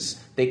faces.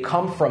 They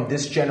come from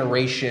this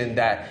generation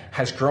that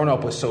has grown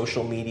up with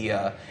social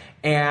media.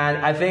 And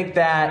I think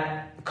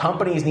that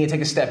companies need to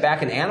take a step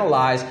back and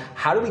analyze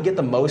how do we get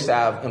the most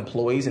out of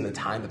employees in the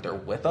time that they're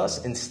with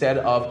us instead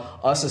of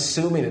us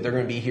assuming that they're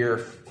going to be here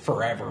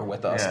forever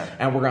with us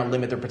and we're going to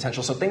limit their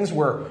potential. So things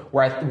where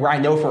I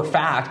know for a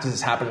fact, because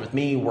it's happened with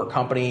me, where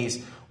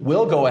companies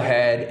will go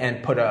ahead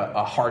and put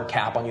a hard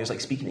cap on you, like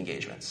speaking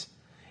engagements.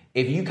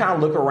 If you kind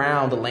of look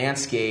around the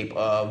landscape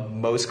of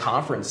most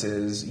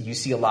conferences, you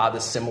see a lot of the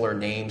similar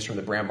names from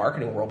the brand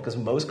marketing world because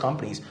most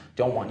companies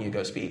don't want you to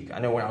go speak. I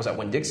know when I was at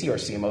Winn-Dixie, our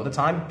CMO at the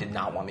time did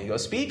not want me to go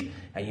speak.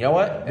 And you know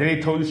what? Did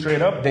they tell you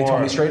straight up? They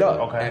told me straight up.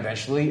 Okay. And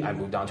eventually I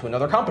moved on to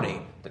another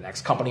company. The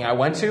next company I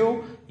went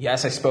to,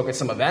 yes, I spoke at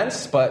some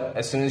events, but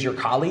as soon as your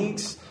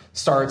colleagues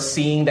start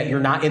seeing that you're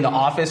not in the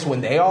office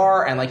when they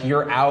are and like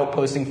you're out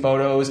posting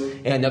photos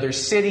in another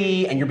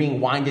city and you're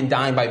being wined and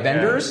dined by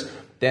vendors,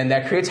 then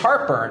that creates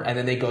heartburn, and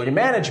then they go to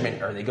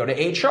management or they go to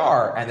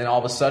HR, and then all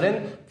of a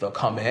sudden they'll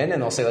come in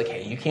and they'll say like,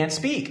 hey, you can't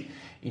speak.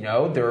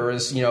 There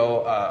was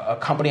a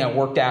company I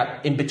worked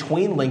at in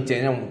between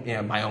LinkedIn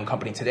and my own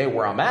company today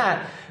where I'm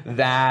at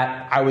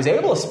that I was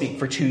able to speak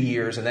for 2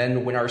 years, and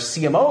then when our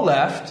CMO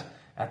left,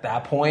 at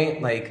that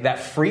point, like that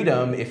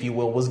freedom, if you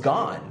will, was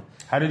gone.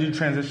 How did you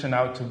transition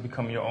out to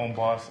become your own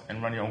boss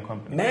and run your own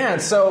company?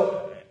 Man,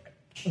 so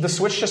the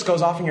switch just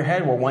goes off in your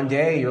head where one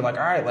day you're like,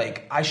 all right,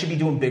 like I should be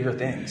doing bigger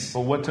things.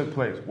 But what took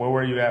place? Where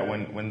were you at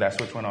when that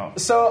switch went off?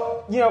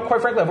 So,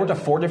 quite frankly, I've worked at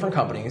 4 different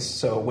companies.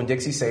 So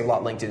Winn-Dixie, Save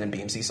Lot, LinkedIn, and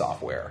BMC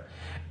Software.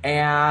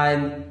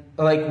 And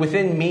like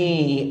within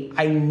me,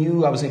 I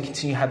knew I was going to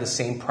continue to have the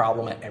same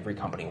problem at every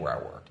company where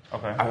I worked.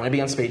 Okay. I want to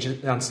be on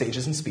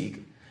stages and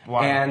speak.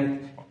 Why?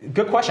 And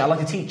good question. I like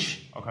to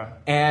teach. Okay.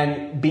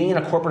 And being in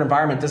a corporate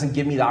environment doesn't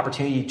give me the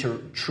opportunity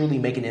to truly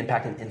make an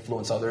impact and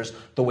influence others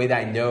the way that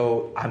I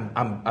know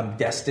I'm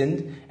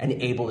destined and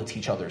able to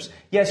teach others.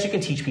 Yes, you can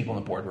teach people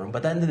in the boardroom, but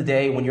at the end of the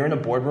day, when you're in a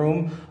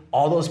boardroom,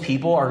 all those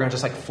people are going to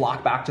just like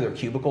flock back to their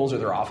cubicles or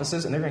their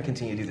offices, and they're going to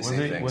continue to do the same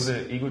things. Was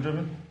it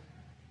ego-driven?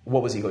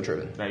 What was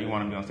ego-driven? That you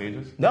want to be on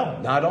stages? No,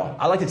 not at all.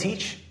 I like to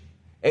teach.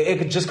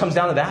 It just comes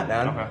down to that,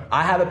 man. Okay.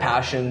 I have a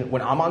passion.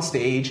 When I'm on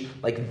stage,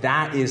 like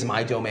that is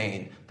my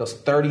domain. Those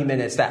 30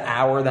 minutes, that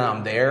hour that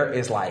I'm there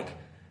is like,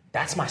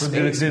 that's my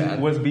space, man.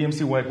 Was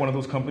BMC like one of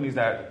those companies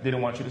that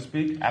didn't want you to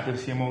speak after the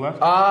CMO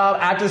left?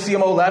 After the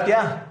CMO left,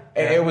 yeah.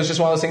 It was just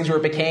one of those things where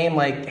it became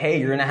like, hey,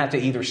 you're going to have to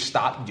either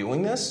stop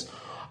doing this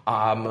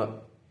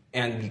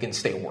and you can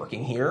stay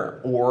working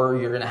here, or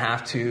you're going to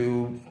have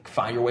to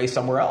find your way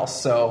somewhere else.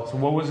 So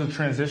what was the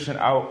transition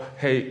out?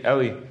 Hey,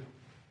 Ellie,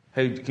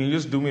 hey, can you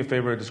just do me a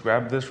favor and just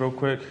grab this real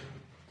quick?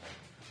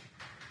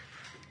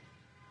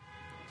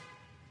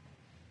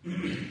 There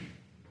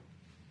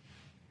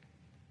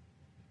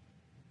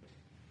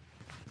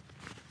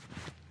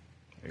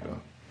you go.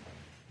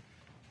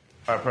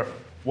 All right, perfect.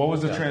 What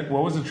was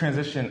the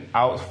transition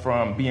out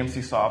from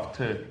BMC Soft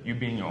to you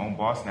being your own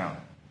boss now?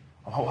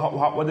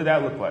 What did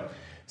that look like?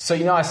 So,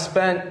 I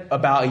spent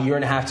about a year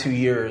and a half, 2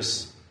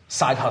 years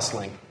side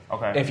hustling,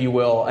 if you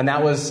will. And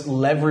that was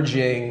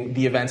leveraging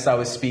the events I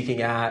was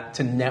speaking at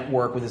to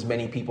network with as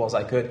many people as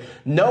I could,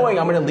 knowing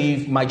I'm going to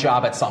leave my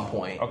job at some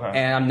point.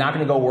 And I'm not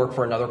going to go work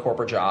for another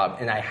corporate job,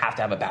 and I have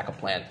to have a backup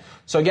plan.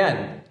 So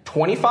again,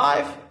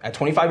 at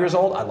 25 years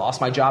old, I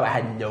lost my job. I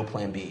had no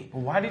plan B.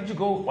 Why did you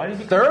go?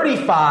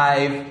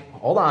 35,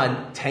 hold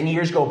on, 10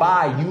 years go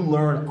by, you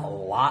learn a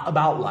lot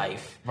about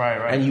life.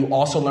 Right. And you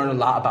also learn a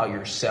lot about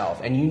yourself.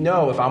 And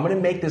if I'm going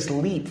to make this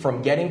leap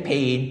from getting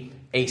paid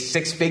a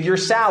 6-figure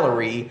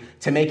salary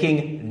to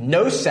making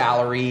no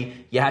salary,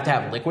 you have to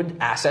have liquid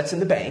assets in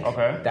the bank.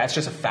 That's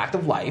just a fact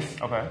of life.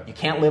 You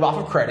can't live off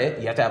of credit.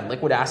 You have to have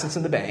liquid assets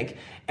in the bank.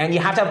 And you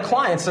have to have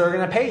clients that are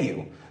going to pay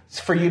you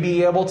for you to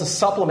be able to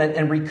supplement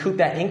and recoup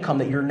that income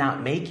that you're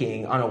not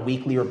making on a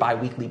weekly or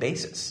bi-weekly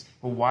basis.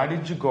 Well, why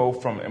did you go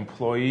from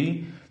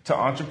employee to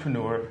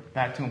entrepreneur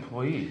back to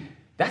employee?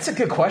 That's a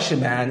good question,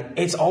 man.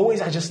 It's always,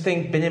 I just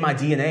think, been in my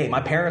DNA. My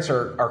parents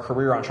are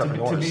career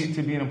entrepreneurs.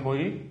 To be an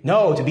employee?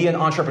 No, to be an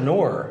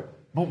entrepreneur.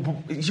 But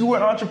you were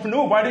an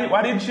entrepreneur.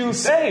 Why didn't you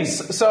stay?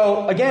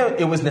 So again,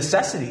 it was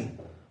necessity.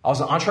 I was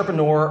an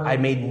entrepreneur. I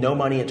made no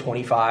money at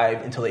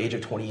 25 until the age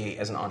of 28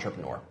 as an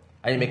entrepreneur.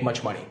 I didn't make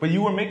much money. But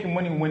you were making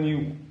money when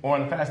you were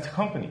on a fast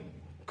company.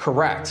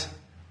 Correct.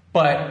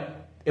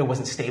 But it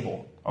wasn't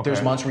stable.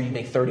 There's months where you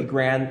make 30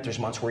 grand. There's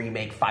months where you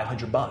make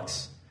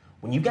 $500.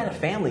 When you've got a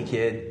family,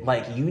 kid,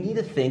 you need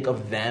to think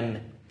of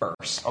them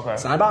first.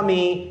 It's not about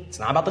me. It's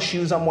not about the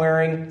shoes I'm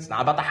wearing. It's not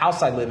about the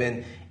house I live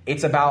in.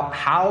 It's about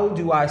how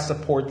do I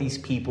support these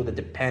people that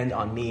depend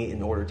on me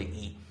in order to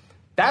eat.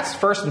 That's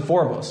first and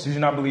foremost. Did you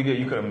not believe that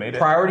you could have made it?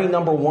 Priority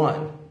number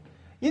one.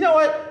 You know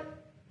what?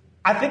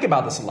 I think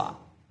about this a lot.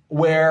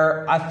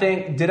 Where I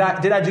think, did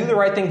I do the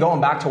right thing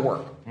going back to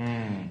work?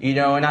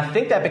 And I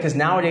think that because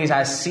nowadays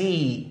I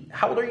see,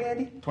 how old are you,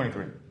 Andy?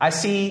 23. I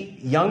see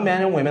young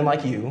men and women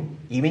like you,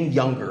 even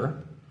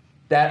younger,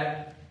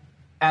 that,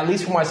 at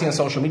least from what I see on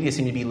social media,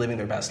 seem to be living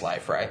their best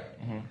life, right?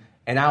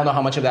 And I don't know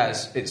how much of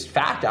that is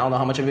fact. I don't know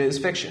how much of it is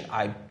fiction.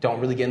 I don't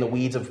really get in the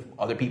weeds of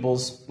other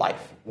people's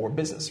life or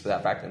business, for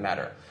that fact of the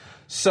matter.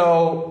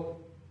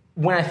 So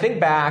when I think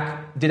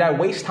back, did I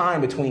waste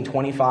time between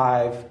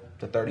 25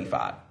 to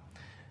 35?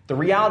 The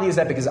reality is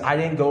that because I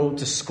didn't go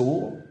to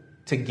school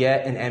to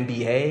get an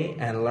MBA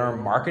and learn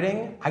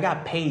marketing, I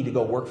got paid to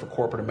go work for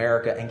corporate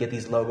America and get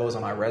these logos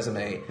on my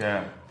resume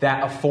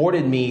that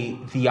afforded me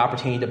the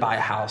opportunity to buy a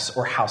house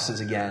or houses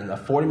again,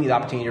 afforded me the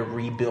opportunity to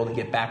rebuild and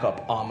get back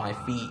up on my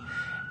feet.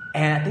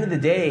 And at the end of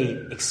the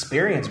day,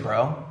 experience,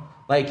 bro.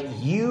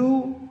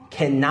 You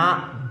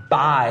cannot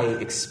buy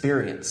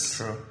experience.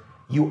 True.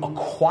 You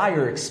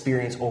acquire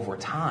experience over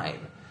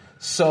time.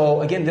 So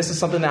again, this is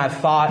something that I've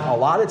thought a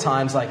lot of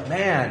times,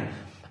 man,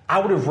 I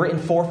would have written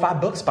 4 or 5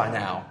 books by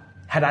now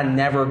had I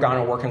never gone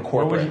to work in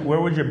corporate.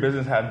 Where would your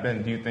business have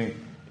been, do you think,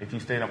 if you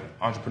stayed an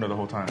entrepreneur the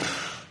whole time?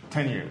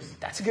 10 years.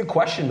 That's a good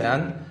question,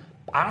 man.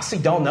 I honestly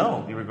don't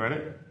know. Do you regret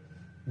it?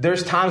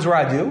 There's times where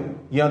I do.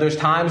 There's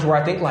times where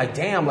I think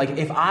damn,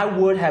 if I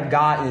would have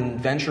gotten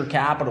venture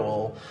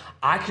capital,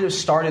 I could have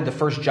started the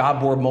first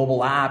job board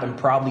mobile app and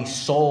probably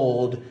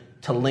sold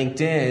to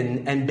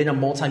LinkedIn and been a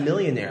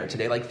multimillionaire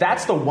today.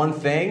 That's the one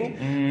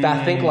thing that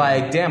I think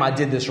damn, I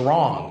did this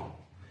wrong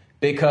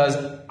because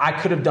I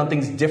could have done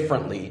things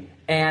differently.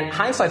 And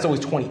hindsight's always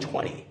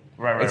 20/20.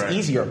 It's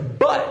easier.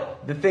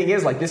 But the thing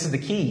is, this is the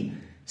key.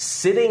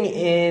 Sitting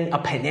in a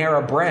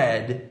Panera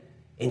Bread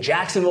in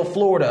Jacksonville,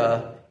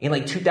 Florida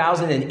in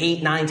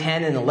 2008, 9,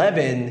 10, and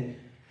 11,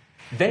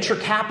 venture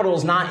capital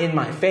is not in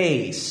my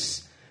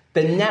face.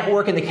 The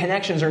network and the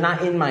connections are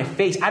not in my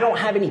face. I don't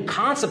have any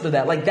concept of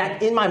that.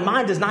 That in my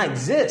mind does not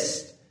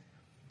exist.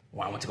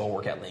 Well, I went to go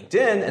work at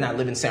LinkedIn and I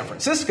live in San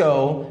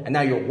Francisco, and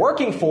now you're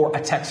working for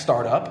a tech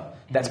startup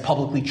that's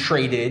publicly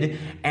traded,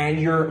 and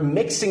you're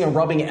mixing and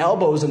rubbing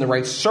elbows in the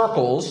right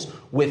circles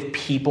with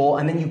people,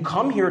 and then you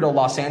come here to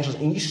Los Angeles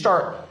and you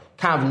start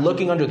kind of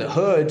looking under the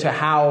hood to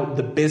how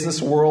the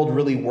business world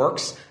really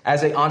works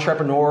as an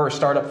entrepreneur or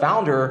startup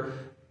founder.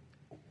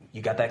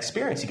 You got that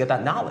experience, you got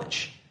that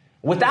knowledge.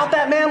 Without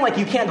that, man,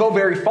 you can't go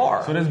very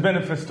far. So there's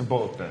benefits to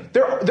both then?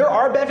 There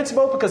are benefits to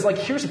both because,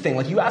 here's the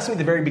thing. You asked me at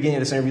the very beginning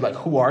of this interview,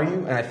 who are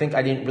you? And I think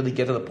I didn't really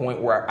get to the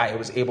point where I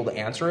was able to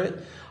answer it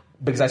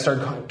because I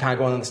started kind of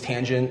going on this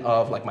tangent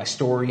of, my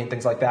story and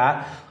things like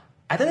that.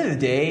 At the end of the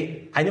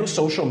day, I know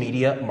social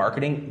media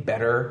marketing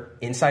better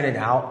inside and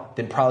out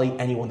than probably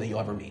anyone that you'll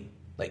ever meet.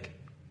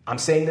 I'm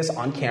saying this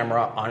on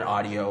camera, on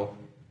audio,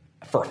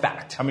 for a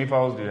fact. How many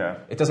followers do you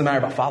have? It doesn't matter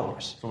about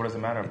followers. So what does it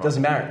matter about? It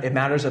doesn't matter. It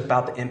matters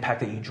about the impact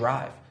that you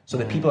drive. So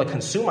the people that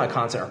consume my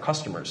content are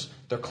customers,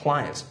 they're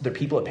clients, they're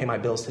people that pay my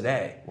bills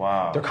today.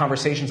 Wow. They're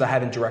conversations I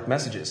have in direct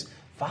messages.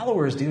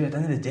 Followers, dude, at the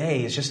end of the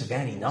day, it's just a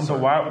vanity number. So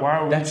why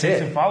are we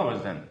chasing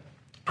followers then?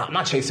 I'm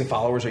not chasing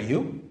followers, are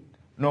you?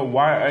 No,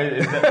 why?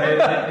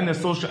 In the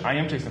social, I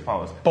am chasing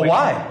followers. But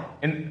why?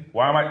 And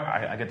why am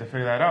I get to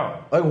figure that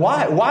out. Like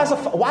why? Why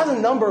does a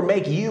number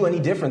make you any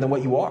different than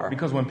what you are?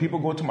 Because when people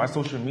go to my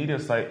social media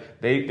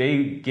site,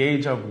 they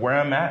gauge of where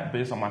I'm at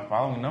based on my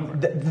following number.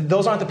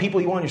 Those aren't the people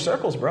you want in your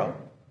circles, bro.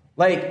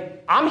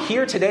 Like, I'm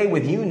here today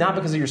with you not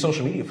because of your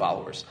social media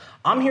followers.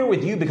 I'm here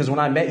with you because when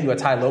I met you at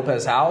Tai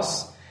Lopez's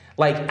house,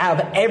 like out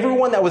of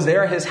everyone that was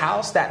there at his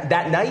house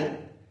that night,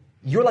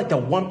 you're like the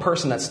one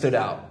person that stood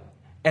out.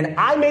 And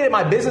I made it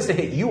my business to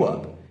hit you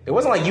up. It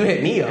wasn't like you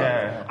hit me up.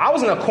 Yeah. I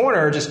was in a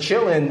corner just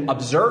chilling,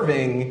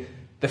 observing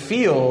the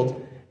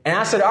field. And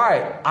I said, all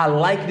right, I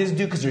like this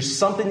dude because there's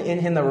something in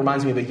him that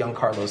reminds me of a young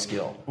Carlos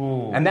Gil.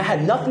 Ooh. And that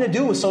had nothing to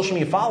do with social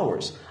media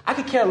followers. I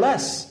could care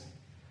less.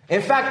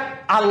 In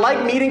fact, I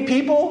like meeting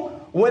people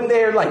when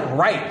they're like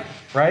right?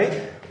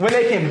 When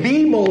they can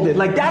be molded.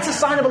 Like that's a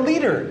sign of a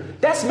leader.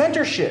 That's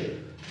mentorship.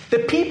 The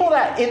people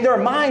that in their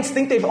minds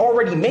think they've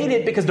already made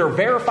it because they're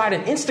verified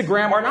on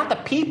Instagram are not the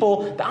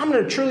people that I'm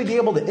going to truly be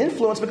able to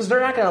influence because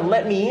they're not going to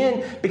let me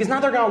in because now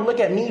they're going to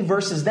look at me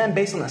versus them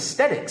based on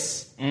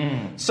aesthetics.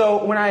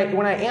 So when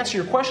I answer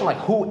your question, like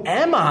who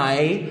am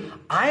I?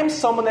 I'm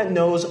someone that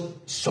knows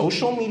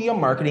social media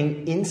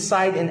marketing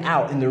inside and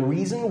out. And the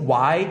reason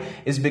why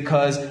is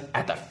because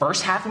at the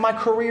first half of my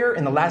career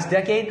in the last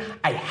decade,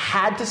 I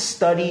had to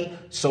study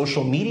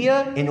social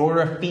media in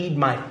order to feed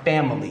my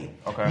family.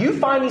 Okay. You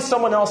find me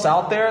someone else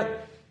out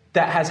there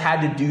that has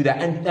had to do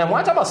that. And when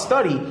I talk about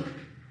study,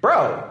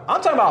 bro,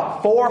 I'm talking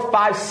about 4,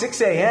 5,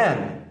 6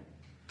 a.m.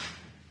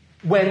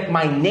 when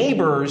my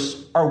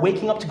neighbors are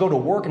waking up to go to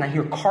work and I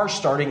hear cars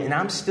starting and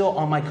I'm still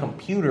on my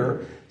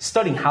computer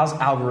studying how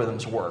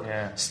algorithms work,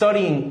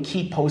 studying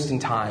key posting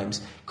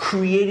times,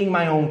 creating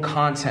my own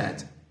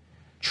content,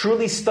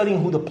 truly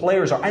studying who the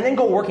players are, and then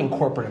go work in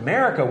corporate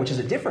America, which is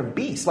a different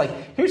beast.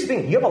 Like, here's the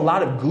thing. You have a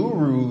lot of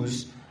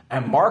gurus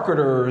and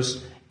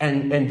marketers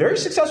and very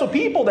successful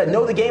people that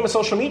know the game of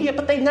social media,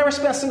 but they've never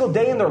spent a single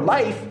day in their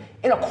life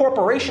in a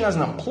corporation as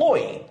an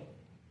employee.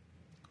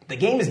 The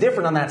game is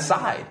different on that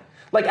side.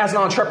 Like, as an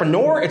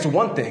entrepreneur, it's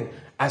one thing.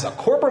 As a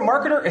corporate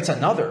marketer, it's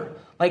another.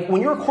 Like,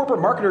 when you're a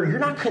corporate marketer, you're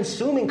not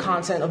consuming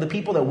content of the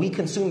people that we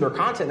consume their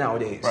content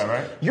nowadays.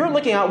 Right. You're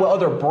looking at what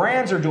other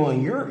brands are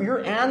doing.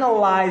 You're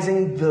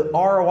analyzing the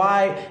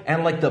ROI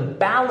and, like, the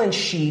balance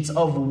sheets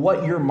of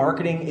what your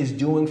marketing is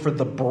doing for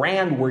the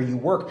brand where you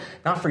work,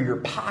 not for your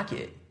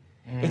pocket.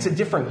 It's a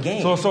different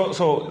game.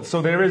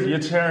 So there is,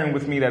 you're sharing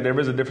with me that there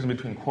is a difference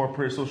between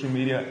corporate social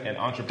media and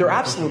entrepreneurial. There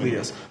absolutely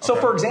is. So,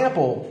 for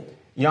example,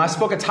 I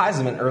spoke at Ty's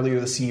event earlier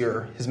this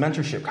year, his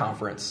mentorship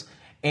conference,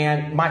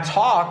 and my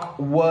talk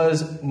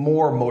was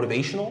more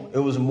motivational. It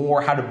was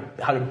more how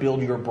to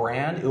build your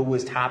brand. It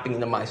was tapping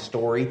into my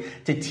story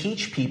to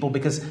teach people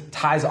because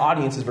Ty's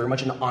audience is very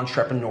much an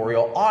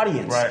entrepreneurial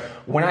audience. Right.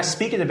 When I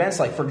speak at events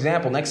like, for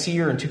example, next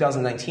year in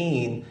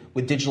 2019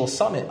 with Digital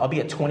Summit, I'll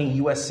be at 20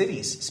 US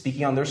cities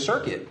speaking on their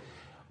circuit.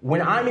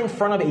 When I'm in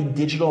front of a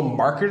digital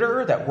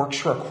marketer that works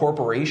for a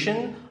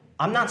corporation,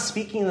 I'm not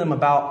speaking to them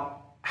about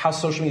how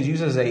social media is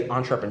used as an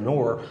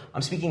entrepreneur.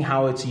 I'm speaking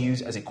how it's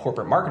used as a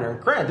corporate marketer.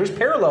 And granted, there's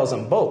parallels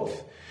in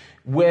both.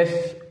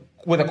 With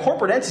a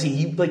corporate entity,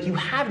 you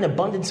have an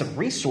abundance of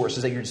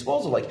resources at your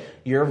disposal. Like,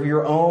 you have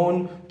your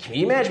own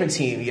community management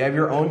team, you have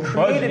your own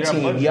creative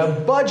team, you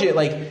have budget.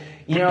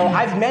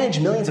 I've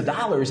managed millions of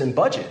dollars in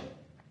budget.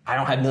 I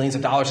don't have millions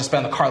of dollars to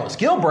spend on the Carlos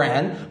Gil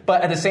brand,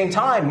 but at the same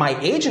time, my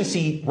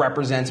agency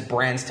represents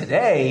brands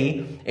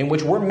today in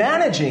which we're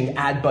managing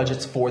ad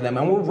budgets for them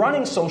and we're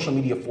running social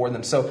media for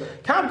them. So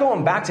kind of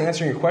going back to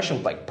answering your question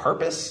with like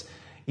purpose,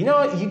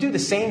 you do the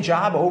same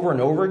job over and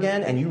over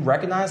again and you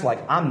recognize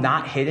like I'm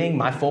not hitting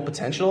my full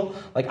potential.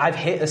 Like I've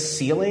hit a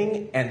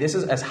ceiling and this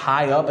is as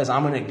high up as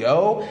I'm going to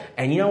go.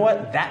 And you know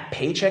what? That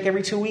paycheck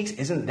every 2 weeks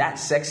isn't that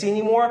sexy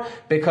anymore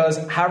because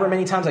however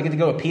many times I get to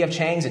go to P.F.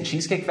 Chang's and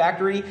Cheesecake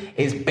Factory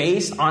is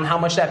based on how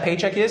much that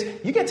paycheck is.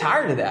 You get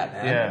tired of that,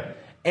 man. Yeah.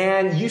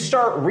 And you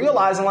start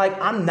realizing like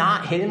I'm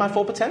not hitting my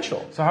full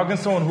potential. So how can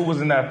someone who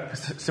was in that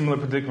similar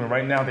predicament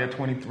right now, they're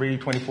 23,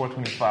 24,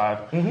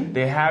 25,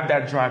 they have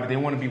that drive, they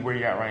want to be where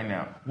you're at right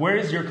now. Where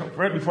is your,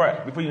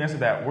 before you answer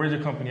that, where is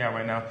your company at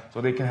right now so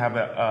they can have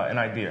an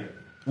idea?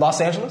 Los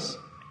Angeles?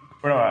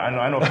 Well, I know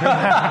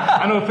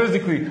I know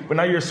physically, but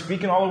now you're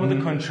speaking all over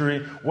the country.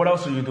 What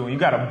else are you doing? You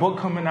got a book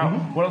coming out.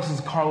 What else is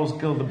Carlos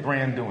Gil, the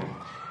brand, doing?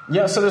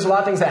 Yeah, so there's a lot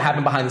of things that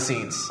happen behind the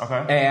scenes.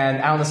 Okay. And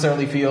I don't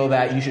necessarily feel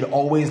that you should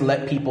always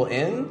let people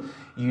in.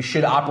 You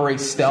should operate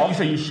stealth.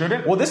 So you say you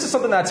shouldn't? Well, this is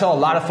something that I tell a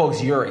lot of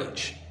folks your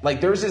age. Like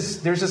there's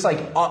this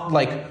like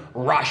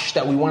rush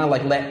that we want to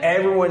like let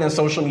everyone in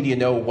social media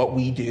know what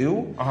we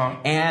do.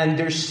 And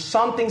there's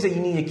some things that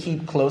you need to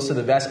keep close to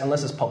the vest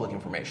unless it's public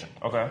information.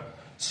 Okay.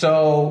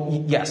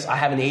 So yes, I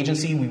have an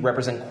agency. We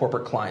represent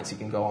corporate clients. You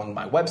can go on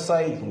my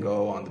website, you can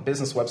go on the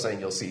business website, and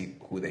you'll see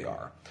who they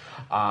are.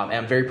 And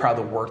I'm very proud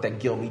of the work that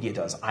Gill Media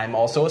does. I'm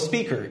also a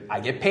speaker. I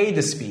get paid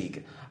to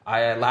speak.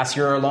 Last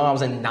year alone, I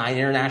was in 9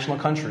 international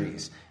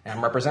countries, and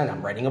I'm representing.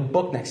 I'm writing a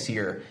book next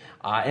year.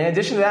 In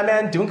addition to that,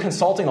 man, doing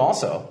consulting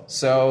also.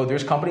 So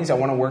there's companies that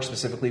want to work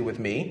specifically with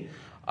me.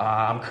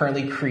 I'm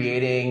currently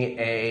creating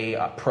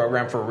a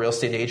program for real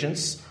estate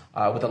agents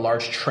with a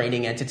large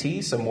training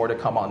entity, so more to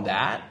come on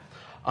that.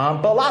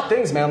 But a lot of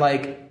things, man,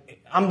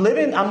 like I'm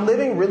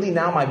living really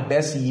now my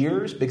best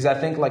years because I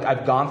think like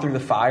I've gone through the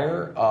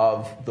fire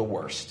of the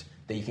worst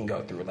that you can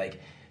go through.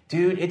 Like,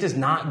 dude, it does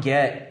not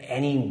get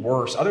any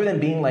worse other than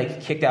being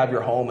like kicked out of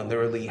your home and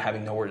literally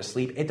having nowhere to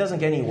sleep. It doesn't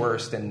get any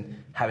worse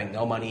than having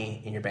no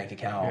money in your bank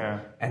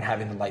account and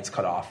having the lights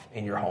cut off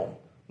in your home.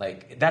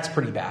 Like, that's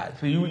pretty bad.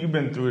 So you've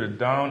been through the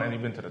down and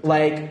you've been to the top.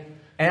 Like,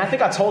 and I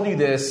think I told you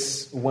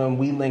this when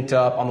we linked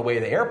up on the way to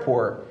the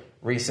airport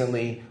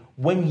recently.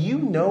 When you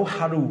know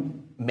how to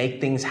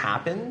make things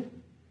happen,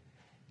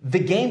 the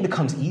game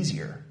becomes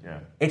easier. Yeah.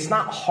 It's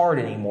not hard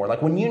anymore.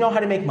 Like when you know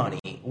how to make money,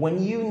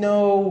 when you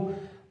know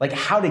like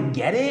how to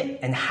get it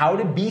and how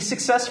to be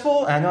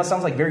successful, and I know it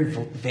sounds like very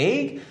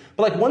vague,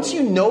 but like once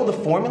you know the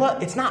formula,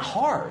 it's not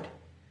hard.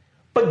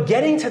 But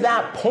getting to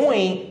that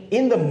point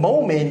in the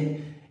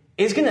moment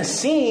is going to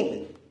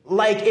seem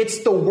like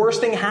it's the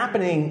worst thing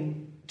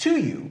happening to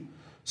you.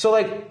 So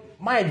like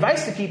my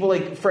advice to people,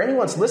 like for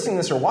anyone that's listening to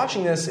this or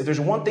watching this, if there's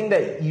one thing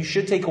that you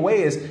should take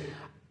away is,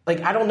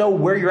 like, I don't know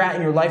where you're at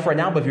in your life right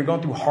now, but if you're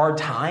going through hard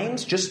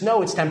times, just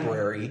know it's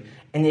temporary.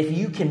 And if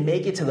you can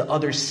make it to the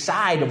other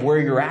side of where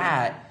you're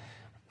at,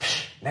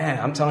 man,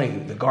 I'm telling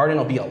you, the garden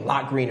will be a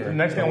lot greener. The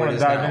next thing I want to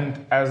dive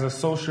in, as a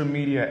social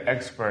media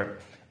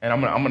expert, and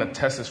I'm gonna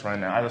test this right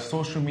now. As a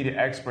social media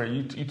expert,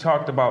 you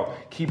talked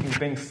about keeping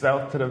things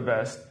south to the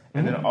vest,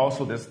 and then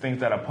also there's things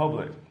that are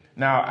public.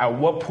 Now, at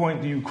what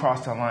point do you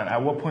cross that line?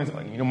 At what point,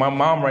 my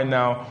mom right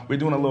now, we're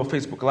doing a little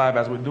Facebook Live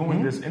as we're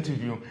doing this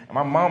interview, and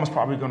my mom is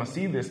probably going to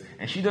see this,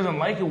 and she doesn't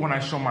like it when I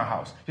show my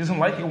house. She doesn't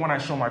like it when I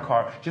show my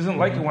car. She doesn't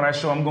like it when I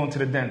show I'm going to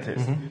the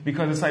dentist,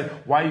 because it's like,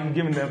 why are you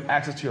giving them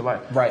access to your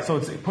life? Right. So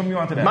put me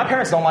on to that. My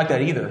parents don't like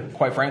that either,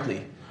 quite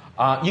frankly.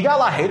 You got a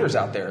lot of haters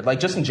out there, like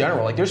just in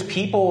general. Like there's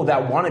people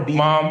that want to be...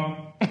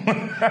 Mom.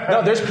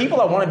 No, there's people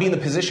that want to be in the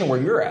position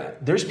where you're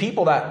at. There's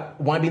people that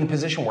want to be in the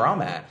position where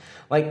I'm at.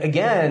 Like,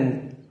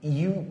 again,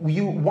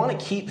 you want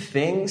to keep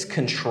things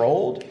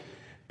controlled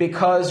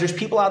because there's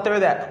people out there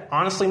that,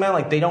 honestly, man,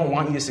 like, they don't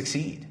want you to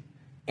succeed.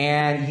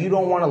 And you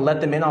don't want to let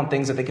them in on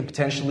things that they could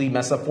potentially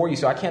mess up for you.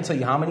 So I can't tell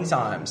you how many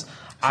times.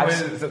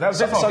 That's based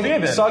on fear,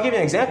 then. So I'll give you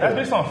an example. That's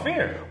based on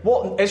fear.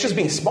 Well, it's just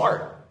being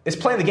smart. It's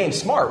playing the game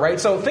smart, right?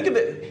 So think of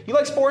it. You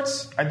like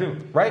sports? I do.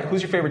 Right?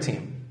 Who's your favorite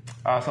team?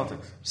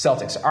 Celtics.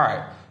 Celtics. All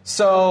right.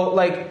 So,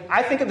 like,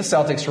 I think of the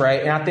Celtics,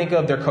 right? And I think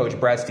of their coach,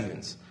 Brad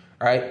Stevens.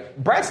 All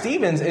right. Brad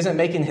Stevens isn't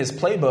making his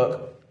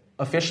playbook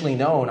officially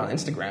known on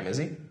Instagram, is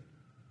he?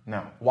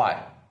 No.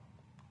 Why?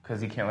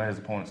 Because he can't let his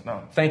opponents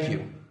know. Thank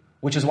you.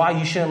 Which is why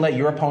you shouldn't let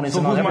your opponents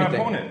know everything. So who's my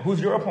opponent?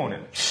 Who's your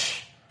opponent?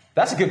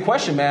 That's a good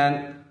question,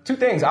 man. Two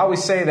things. I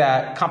always say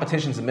that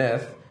competition's a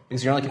myth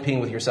because you're only competing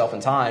with yourself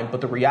in time.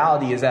 But the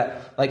reality is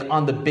that, like,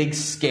 on the big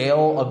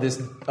scale of this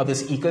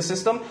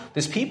ecosystem,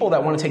 there's people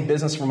that want to take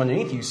business from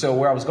underneath you. So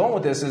where I was going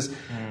with this is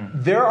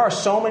there are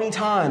so many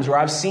times where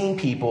I've seen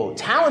people,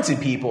 talented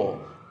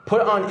people,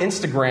 put on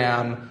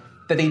Instagram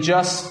that they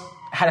just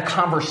had a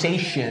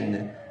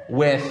conversation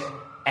with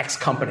X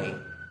company.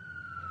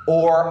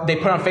 Or they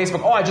put on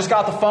Facebook, I just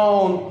got the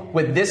phone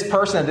with this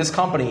person at this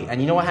company.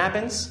 And you know what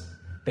happens?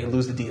 They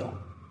lose the deal.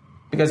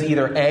 Because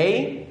either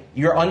A,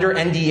 you're under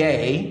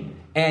NDA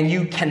and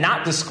you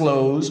cannot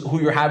disclose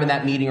who you're having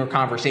that meeting or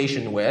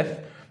conversation with.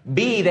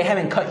 B, they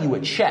haven't cut you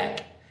a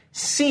check.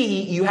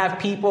 C, you have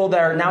people that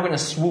are now going to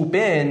swoop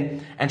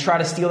in and try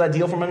to steal that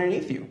deal from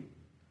underneath you.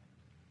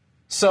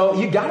 So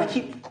you got to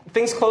keep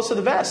things close to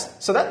the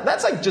vest. So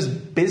that's like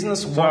just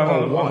business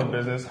 101. On the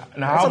business.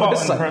 Now, how about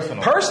on the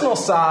personal? Personal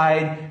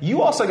side,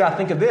 you also got to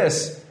think of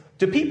this.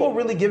 Do people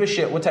really give a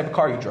shit what type of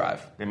car you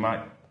drive? They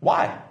might.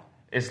 Why?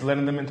 It's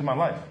letting them into my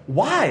life.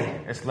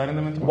 Why? It's letting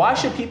them into my life. Why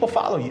should people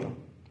follow you?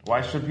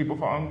 Why should people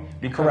follow me?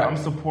 Because Correct. I'm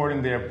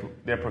supporting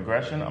their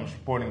progression. I'm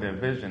supporting their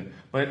vision.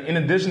 But in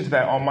addition to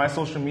that, on my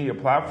social media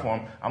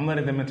platform, I'm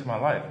letting them into my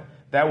life.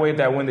 That way,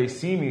 that when they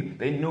see me,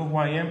 they know who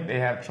I am, they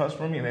have trust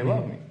for me, and they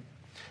love me.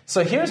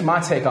 So here's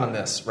my take on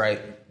this, right?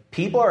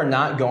 People are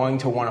not going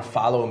to want to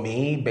follow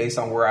me based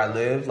on where I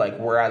live, like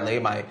where I lay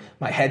my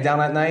head down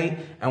at night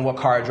and what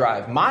car I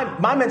drive.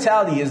 My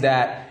mentality is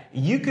that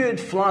you could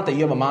flaunt that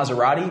you have a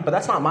Maserati, but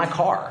that's not my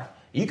car.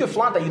 You could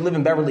flaunt that you live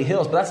in Beverly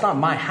Hills, but that's not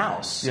my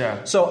house.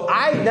 Yeah. So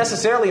I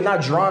necessarily am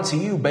not drawn to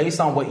you based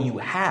on what you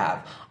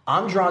have.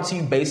 I'm drawn to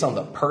you based on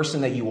the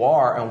person that you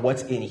are and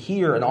what's in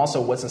here and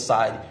also what's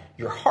inside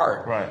your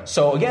heart. Right.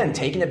 So again,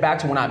 taking it back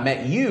to when I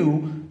met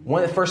you,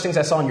 one of the first things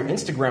I saw on your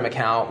Instagram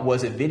account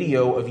was a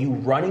video of you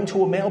running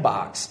to a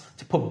mailbox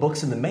to put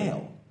books in the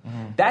mail.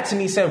 That to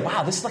me said,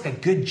 wow, this is like a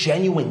good,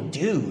 genuine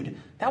dude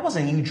that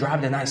wasn't you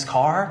driving a nice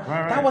car.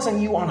 Right. That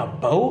wasn't you on a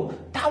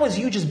boat. That was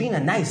you just being a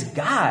nice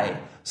guy.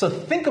 So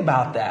think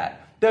about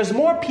that. There's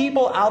more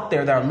people out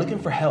there that are looking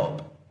for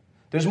help.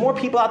 There's more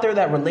people out there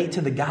that relate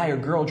to the guy or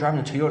girl driving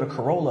a Toyota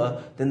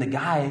Corolla than the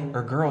guy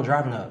or girl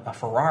driving a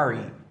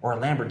Ferrari or a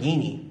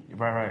Lamborghini.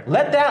 Right.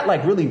 Let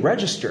that really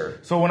register.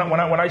 So when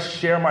I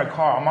share my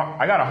car,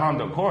 I got a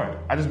Honda Accord.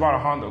 I just bought a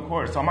Honda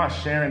Accord. So I'm not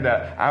sharing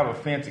that I have a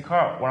fancy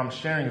car. What I'm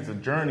sharing is a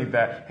journey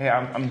that, hey,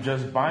 I'm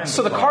just buying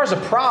So the car's a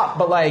prop,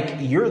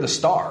 but you're the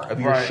star of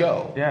your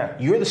show. Yeah.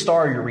 You're the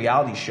star of your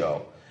reality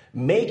show.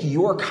 Make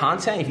your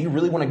content, if you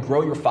really want to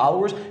grow your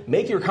followers,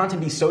 make your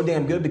content be so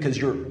damn good because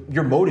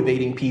you're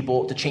motivating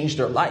people to change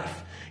their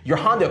life. Your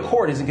Honda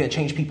Accord isn't going to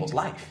change people's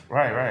life.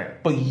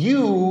 Right. But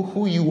you,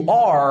 who you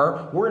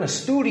are, we're in a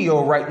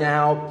studio right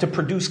now to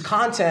produce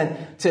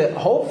content to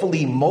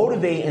hopefully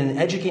motivate and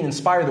educate and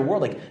inspire the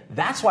world.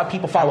 That's why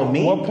people follow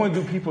me. At what point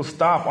do people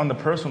stop on the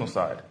personal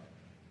side?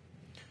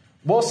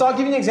 Well, so I'll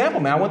give you an example,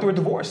 man. I went through a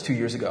divorce 2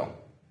 years ago.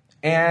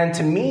 And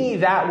to me,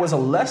 that was a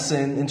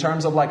lesson in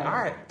terms of all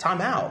right,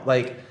 time out.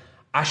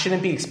 I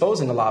shouldn't be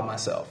exposing a lot of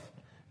myself,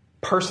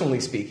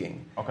 personally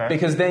speaking. Okay.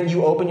 Because then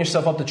you open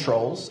yourself up to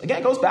trolls. Again,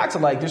 it goes back to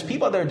there's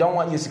people out there who don't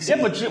want you to succeed.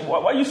 Yeah,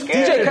 but why are you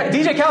scared?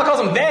 DJ Khaled calls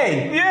them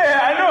they. Yeah,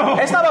 I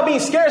know. It's not about being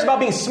scared, it's about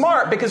being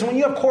smart, because when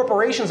you have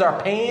corporations that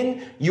are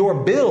paying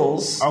your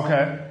bills.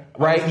 Okay.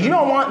 Right? You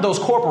don't want those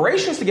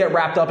corporations to get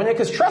wrapped up in it,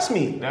 because trust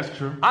me. That's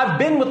true. I've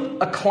been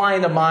with a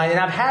client of mine, and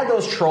I've had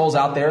those trolls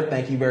out there,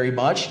 thank you very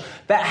much,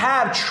 that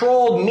have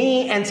trolled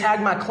me and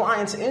tagged my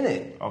clients in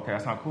it. Okay,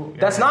 that's not cool. Yeah.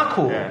 That's not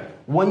cool. Yeah.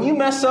 When you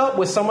mess up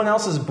with someone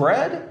else's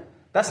bread,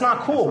 that's not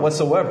cool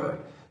whatsoever.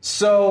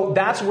 So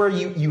that's where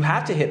you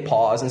have to hit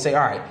pause and say,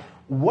 all right,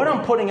 what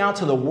I'm putting out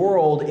to the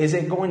world, is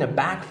it going to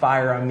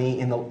backfire on me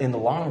in the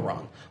long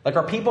run?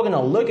 Are people going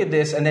to look at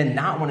this and then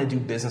not want to do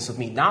business with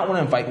me, not want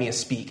to invite me to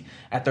speak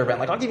at their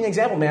event? I'll give you an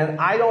example, man.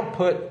 I don't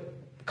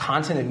put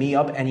content of me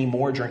up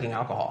anymore drinking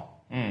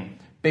alcohol.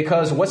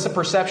 Because what's the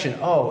perception?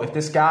 Oh, if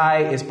this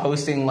guy is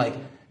posting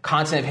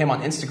content of him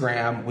on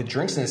Instagram with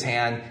drinks in his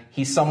hand,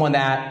 he's someone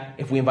that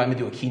if we invite him to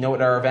do a keynote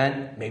at our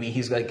event, maybe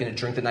he's going to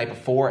drink the night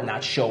before and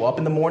not show up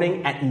in the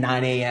morning at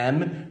 9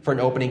 a.m. for an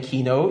opening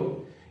keynote.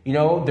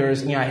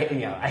 There's,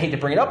 I hate to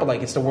bring it up,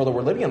 but it's the world that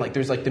we're living in.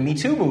 There's the Me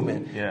Too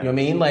movement. Yeah. You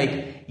know what I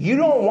mean? You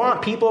don't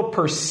want people to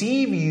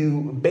perceive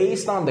you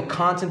based on the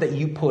content that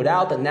you put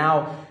out, that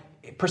now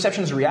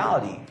perception is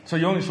reality. So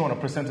you're only showing a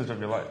percentage of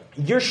your life.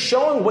 You're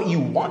showing what you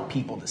want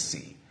people to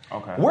see.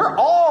 Okay. We're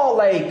all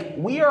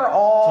we are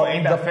all So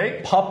ain't that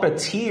fake?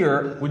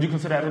 Puppeteer. Would you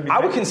consider that to be fake?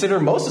 I would consider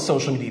most of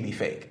social media to be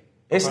fake.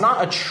 It's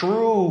not a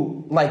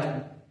true,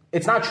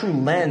 it's not a true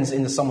lens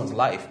into someone's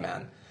life,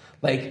 man.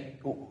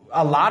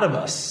 A lot of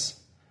us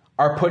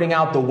are putting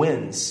out the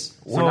wins.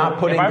 We're not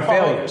putting the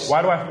failures.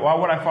 Why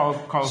would I follow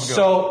Carlos Gil?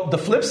 So the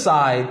flip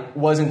side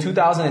was in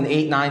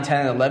 2008, 9,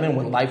 10, and 11,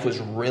 when life was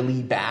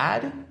really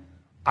bad,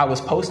 I was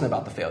posting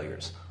about the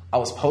failures. I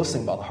was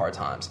posting about the hard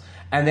times.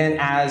 And then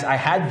as I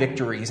had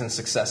victories and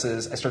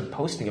successes, I started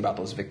posting about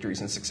those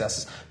victories and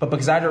successes. But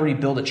because I'd already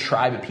built a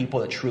tribe of people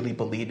that truly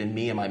believed in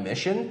me and my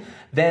mission,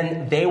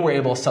 then they were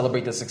able to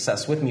celebrate the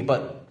success with me.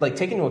 But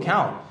take into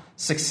account,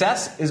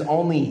 success is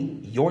only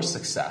your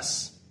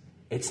success.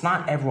 It's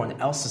not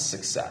everyone else's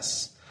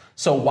success.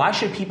 So why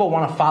should people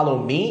want to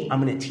follow me?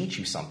 I'm going to teach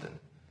you something.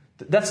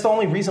 That's the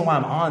only reason why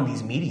I'm on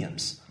these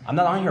mediums. I'm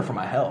not on here for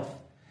my health.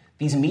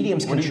 These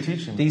mediums, what are you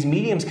teaching? These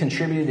mediums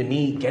contributed to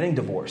me getting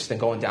divorced and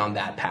going down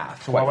that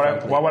path. So why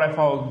would I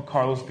follow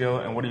Carlos Gil,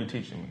 and what are you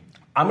teaching me?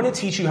 I'm going to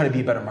teach you how to be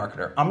a better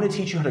marketer. I'm going to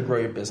teach you how to grow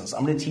your business.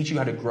 I'm going to teach you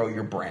how to grow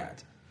your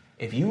brand.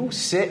 If you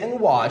sit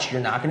and watch,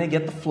 you're not going to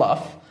get the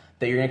fluff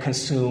that you're going to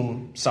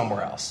consume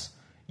somewhere else.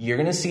 You're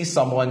going to see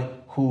someone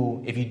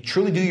who, if you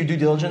truly do your due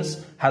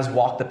diligence, has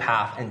walked the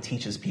path and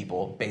teaches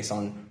people based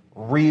on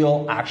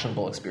real,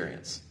 actionable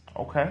experience.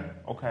 Okay.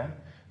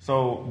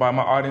 So by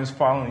my audience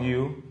following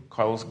you,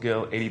 Carlos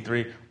Gil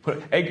 83.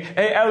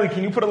 Hey Ellie,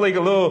 can you put a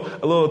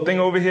little thing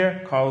over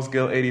here? Carlos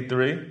Gil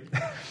 83.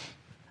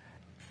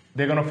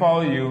 They're gonna follow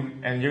you,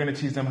 and you're gonna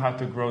teach them how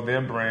to grow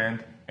their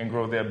brand and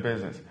grow their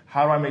business.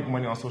 How do I make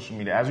money on social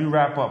media? As we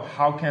wrap up,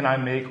 how can I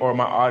make, or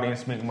my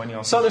audience make money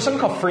on social media? So there's something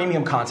called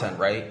freemium content,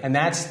 right? And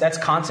that's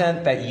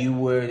content that you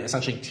would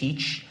essentially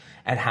teach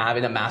and have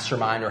in a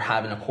mastermind or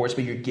have in a course,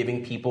 but you're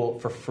giving people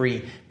for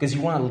free because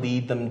you want to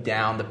lead them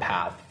down the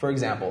path. For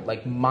example,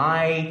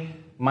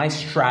 my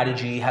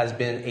strategy has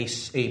been a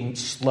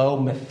slow,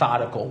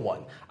 methodical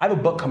one. I have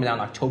a book coming out in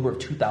October of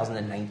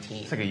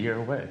 2019. It's a year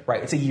away.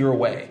 Right, it's a year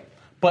away.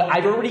 But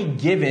I've already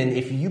given,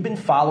 if you've been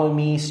following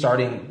me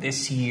starting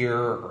this year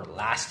or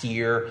last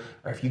year,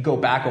 or if you go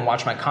back and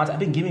watch my content, I've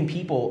been giving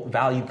people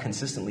value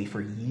consistently for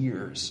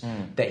years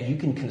that you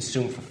can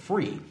consume for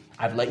free.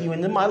 I've let you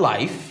into my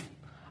life.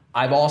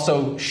 I've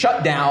also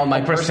shut down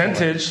my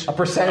percentage. A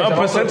percentage.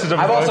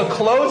 I've also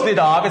closed it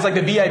off. It's like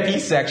the VIP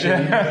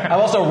section. I've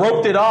also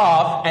roped it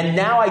off, and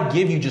now I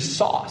give you just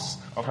sauce.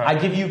 Okay. I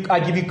give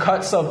you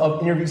cuts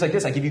of interviews like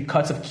this. I give you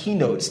cuts of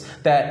keynotes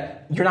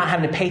that you're not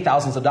having to pay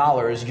thousands of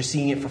dollars. You're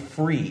seeing it for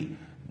free.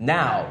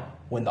 Now,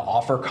 When the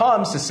offer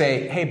comes to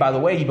say, hey, by the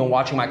way, you've been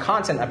watching my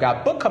content, I've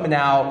got a book coming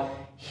out,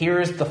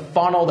 here's the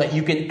funnel that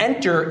you can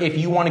enter if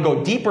you want to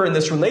go deeper in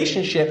this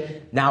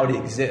relationship, now it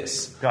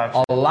exists.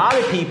 Gotcha. A lot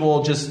of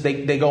people just,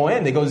 they go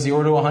in, they go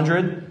 0 to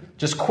 100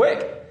 just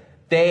quick.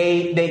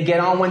 They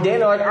get on one day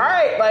and they're like, all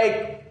right,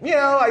 like, you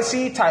know, I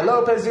see Ty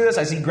Lopez do this,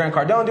 I see Grant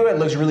Cardone do it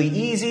looks really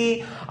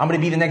easy, I'm going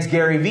to be the next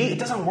Gary Vee. It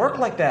doesn't work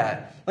like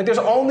that. Like, there's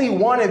only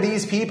one of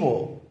these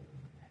people.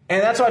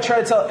 And that's what I try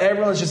to tell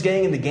everyone that's just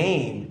getting in the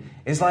game.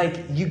 It's like,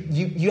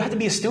 you have to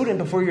be a student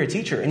before you're a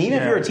teacher. And even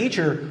if you're a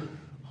teacher,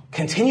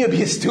 continue to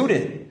be a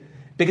student,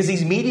 because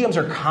these mediums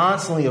are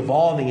constantly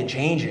evolving and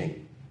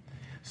changing.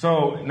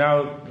 So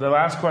now the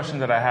last question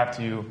that I have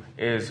to you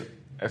is,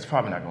 it's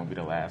probably not going to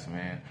be the last,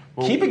 man.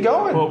 But, keep it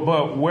going.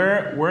 But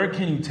where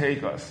can you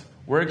take us?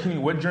 What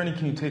journey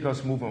can you take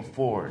us moving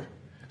forward?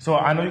 So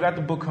I know you got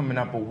the book coming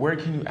out, but where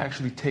can you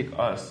actually take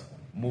us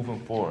moving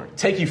forward?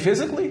 Take you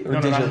physically or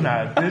digitally?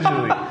 No,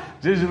 digitally.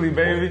 Digitally,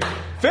 baby.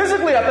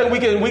 Physically, I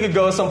think we could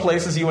go some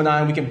places, you and I,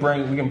 and we can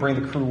bring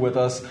the crew with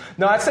us.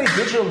 No, I'd say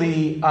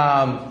digitally,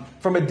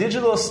 from a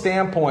digital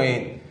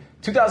standpoint,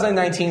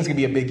 2019 is going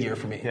to be a big year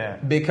for me. Yeah.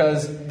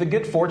 Because the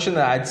good fortune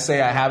that I'd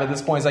say I have at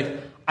this point is, like,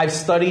 I've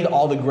studied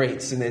all the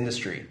greats in the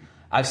industry.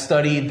 I've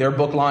studied their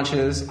book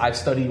launches. I've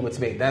studied what's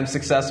made them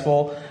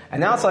successful.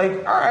 And now it's like,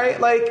 all right,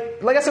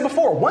 like I said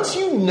before, once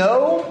you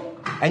know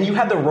and you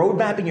have the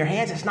roadmap in your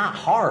hands, it's not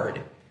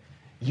hard.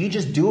 You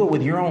just do it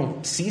with your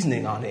own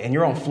seasoning on it and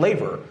your own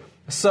flavor.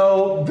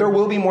 So there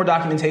will be more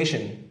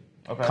documentation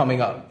coming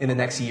up in the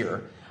next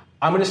year.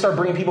 I'm going to start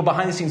bringing people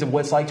behind the scenes of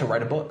what it's like to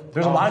write a book.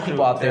 There's a lot of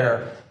people out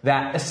there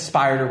that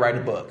aspire to write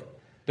a book.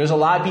 There's a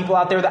lot of people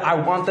out there that I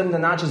want them to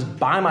not just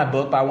buy my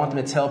book, but I want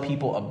them to tell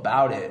people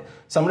about it.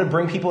 So I'm going to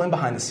bring people in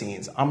behind the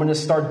scenes. I'm going to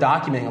start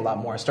documenting a lot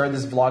more. I started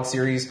this vlog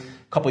series a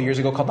couple years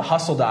ago called The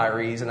Hustle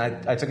Diaries, and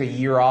I took a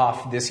year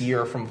off this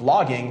year from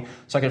vlogging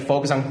so I could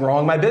focus on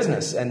growing my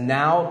business. And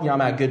now, you know,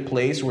 I'm at a good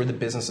place where the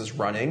business is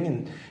running,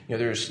 and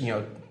there's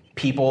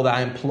people that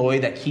I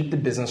employ that keep the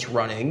business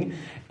running,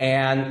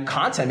 and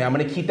content. Man, I'm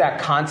going to keep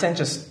that content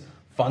just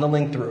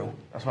funneling through.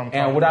 That's what I'm talking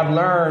about. And what I've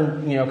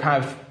learned,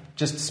 kind of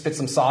just to spit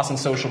some sauce in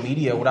social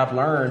media, what I've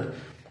learned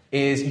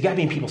is you got to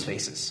be in people's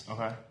faces.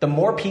 Okay. The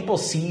more people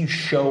see you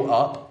show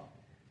up,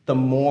 the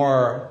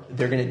more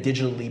they're going to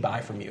digitally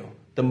buy from you.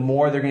 The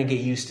more they're going to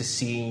get used to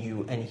seeing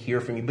you and hear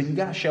from you. But you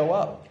got to show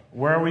up.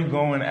 Where are we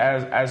going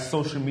as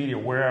social media?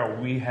 Where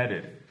are we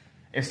headed?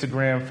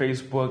 Instagram,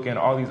 Facebook, and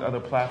all these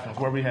other platforms.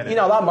 Where are we headed?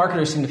 A lot of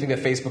marketers seem to think that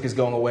Facebook is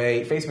going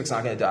away. Facebook's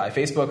not going to die.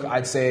 Facebook,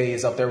 I'd say,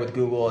 is up there with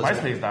Google.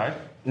 MySpace died.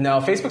 No,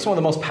 Facebook's one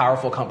of the most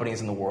powerful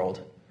companies in the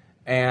world.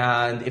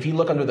 And if you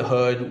look under the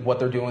hood, what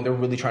they're doing, they're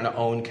really trying to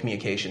own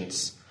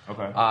communications.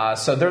 Okay.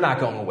 So they're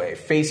not going away.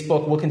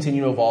 Facebook will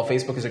continue to evolve.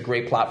 Facebook is a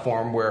great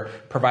platform where,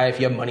 provided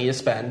if you have money to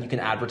spend, you can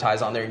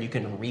advertise on there and you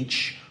can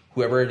reach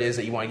whoever it is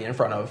that you want to get in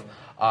front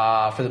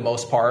of for the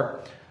most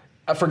part.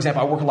 For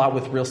example, I work a lot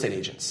with real estate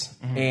agents.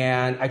 Mm-hmm.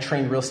 And I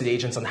train real estate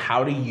agents on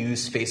how to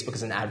use Facebook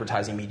as an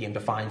advertising medium to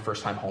find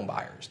first-time home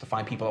buyers, to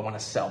find people that want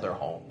to sell their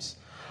homes.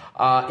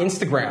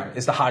 Instagram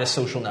is the hottest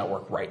social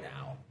network right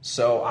now.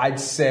 So I'd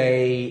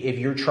say if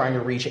you're trying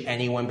to reach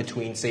anyone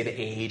between, say, the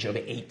age of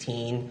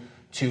 18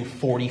 to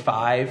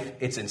 45,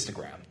 it's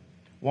Instagram.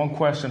 One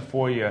question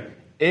for you.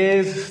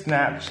 Is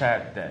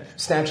Snapchat dead?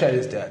 Snapchat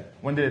is dead.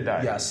 When did it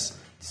die? Yes.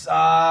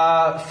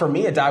 For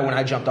me, it died when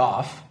I jumped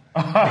off.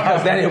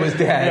 Because then it was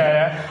dead.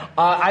 Yeah.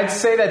 I'd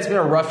say that it's been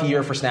a rough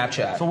year for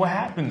Snapchat. So what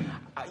happened?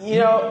 As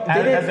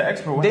an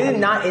expert, they did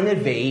not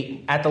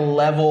innovate at the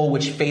level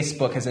which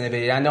Facebook has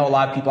innovated. I know a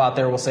lot of people out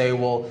there will say,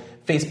 well,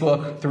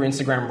 Facebook through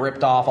Instagram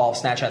ripped off all of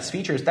Snapchat's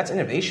features. That's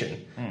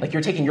innovation. Like,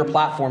 you're taking your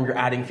platform, you're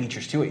adding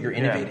features to it, you're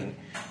innovating.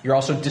 Yeah. You're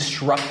also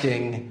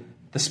disrupting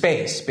the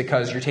space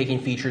because you're taking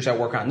features that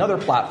work on another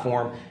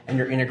platform and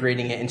you're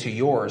integrating it into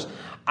yours.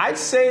 I'd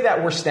say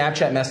that where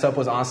Snapchat messed up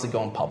was honestly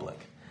going public.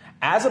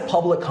 As a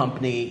public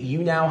company,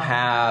 you now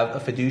have a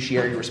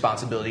fiduciary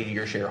responsibility to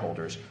your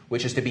shareholders,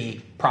 which is to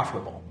be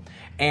profitable.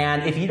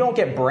 And if you don't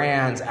get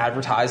brands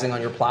advertising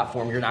on your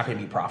platform, you're not going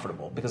to be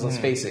profitable. Because let's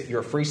face it,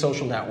 you're a free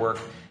social network.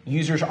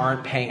 Users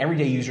aren't paying,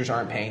 everyday users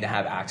aren't paying to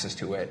have access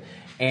to it.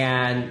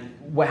 And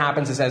what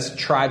happens is as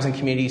tribes and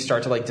communities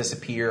start to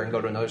disappear and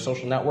go to another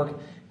social network,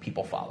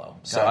 people follow.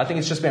 So I think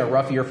it's just been a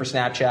rough year for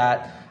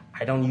Snapchat.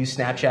 I don't use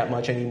Snapchat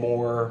much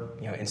anymore.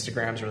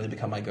 Instagram's really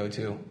become my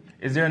go-to.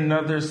 Is there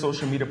another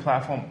social media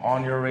platform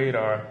on your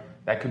radar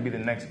that could be the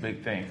next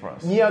big thing for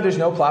us? Yeah, there's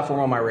no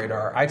platform on my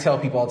radar. I tell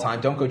people all the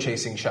time, don't go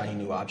chasing shiny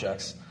new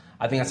objects.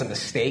 I think that's a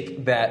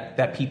mistake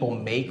that people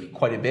make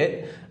quite a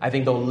bit. I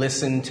think they'll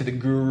listen to the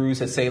gurus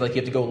that say you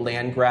have to go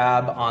land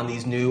grab on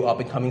these new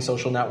up-and-coming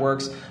social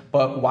networks.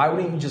 But why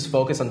wouldn't you just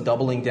focus on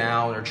doubling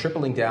down or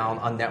tripling down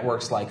on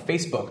networks like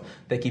Facebook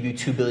that give you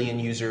 2 billion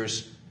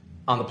users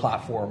on the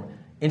platform,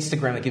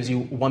 Instagram that gives you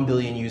 1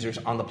 billion users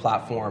on the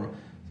platform,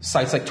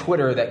 sites like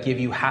Twitter that give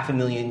you 500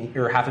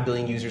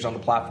 million users on the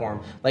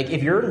platform.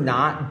 If you're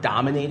not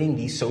dominating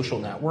these social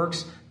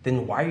networks,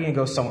 then why are you going to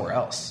go somewhere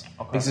else?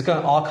 Okay. Because it's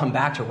going to all come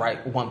back to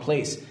one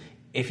place.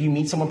 If you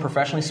meet someone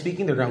professionally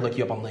speaking, they're going to look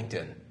you up on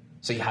LinkedIn.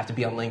 So you have to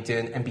be on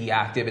LinkedIn and be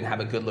active and have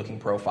a good-looking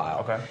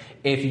profile. Okay.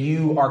 If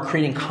you are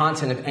creating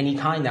content of any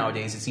kind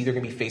nowadays, it's either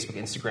going to be Facebook,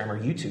 Instagram, or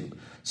YouTube.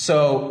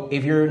 So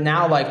if you're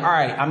now like, all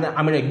right, I'm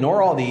going to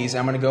ignore all these, and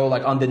I'm going to go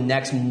like on the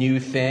next new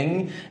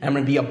thing, and I'm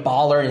going to be a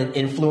baller and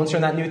an influencer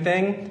in that new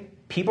thing,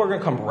 people are going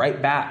to come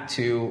right back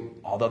to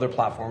all the other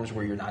platforms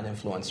where you're not an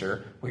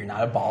influencer, where you're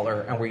not a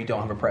baller, and where you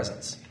don't have a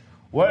presence.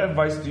 What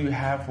advice do you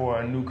have for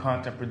a new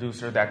content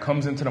producer that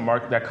comes into the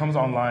market, that comes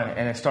online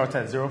and it starts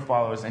at 0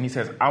 followers and he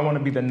says, I want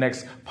to be the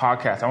next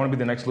podcast, I want to be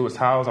the next Lewis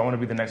Howes, I want to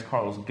be the next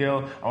Carlos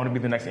Gil, I want to be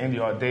the next Andy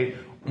Audet.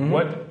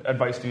 What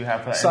advice do you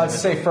have for that? So I'd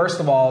say,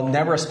 first of all,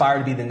 never aspire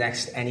to be the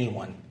next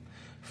anyone.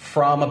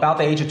 From about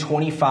the age of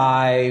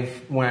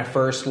 25, when I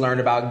first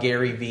learned about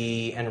Gary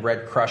Vee and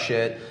read Crush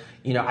It,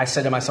 I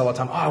said to myself all the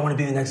time, I want to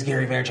be the next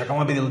Gary Vaynerchuk. I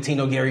want to be the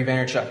Latino Gary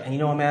Vaynerchuk. And you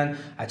know what, man?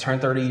 I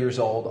turned 30 years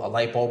old. A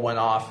light bulb went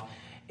off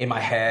in my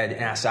head,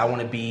 and I said, I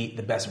want to be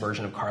the best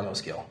version of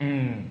Carlos Gil.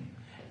 And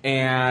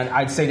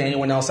I'd say to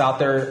anyone else out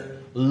there,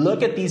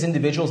 look at these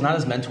individuals not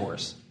as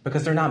mentors,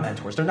 because they're not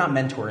mentors. They're not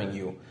mentoring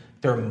you.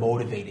 They're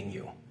motivating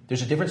you.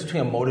 There's a difference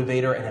between a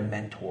motivator and a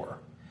mentor.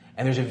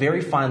 And there's a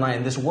very fine line.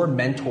 And this word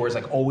mentor is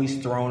like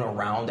always thrown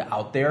around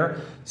out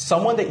there.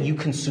 Someone that you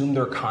consume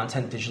their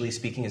content, digitally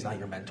speaking, is not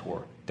your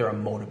mentor. They're a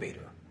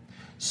motivator.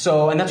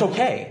 So, and that's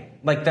okay.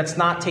 Like, that's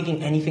not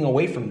taking anything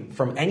away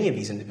from any of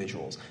these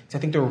individuals. Because I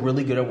think they're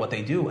really good at what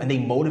they do. And they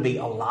motivate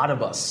a lot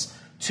of us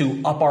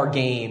to up our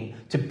game,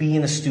 to be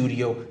in a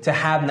studio, to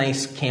have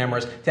nice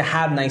cameras, to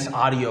have nice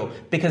audio.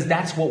 Because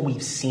that's what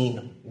we've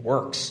seen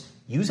works.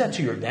 Use that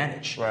to your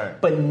advantage. Right.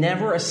 But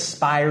never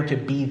aspire to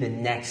be the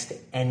next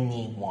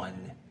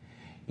anyone.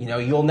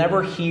 You'll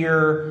never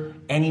hear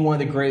any one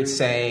of the greats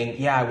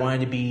saying, yeah, I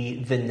wanted to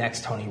be the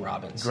next Tony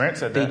Robbins. Grant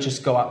said that. They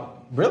just go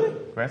out. Really?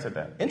 Grant said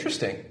that.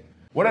 Interesting.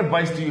 What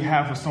advice do you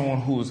have for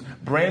someone who's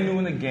brand new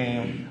in the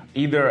game,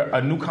 either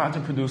a new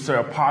content producer,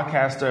 a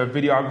podcaster, a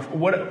videographer,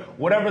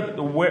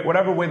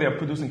 whatever way they're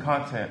producing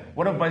content?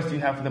 What advice do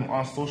you have for them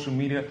on social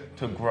media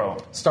to grow?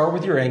 Start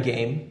with your end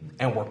game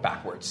and work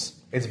backwards.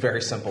 It's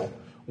very simple.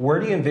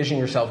 Where do you envision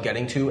yourself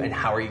getting to, and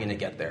how are you going to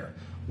get there?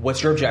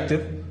 What's your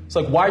objective? It's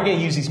like, why are you going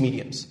to use these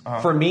mediums?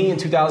 For me in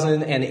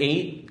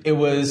 2008, it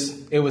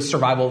was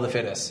survival of the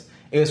fittest.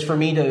 It was for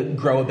me to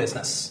grow a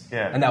business.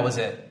 Yeah. And that was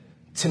it.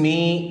 For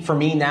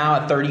me now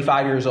at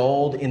 35 years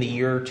old in the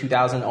year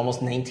 2000,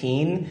 almost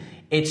 19,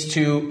 it's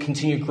to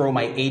continue to grow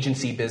my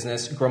agency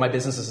business, grow my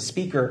business as a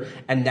speaker,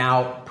 and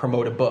now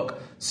promote a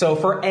book. So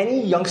for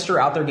any youngster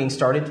out there getting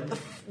started,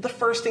 the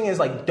first thing is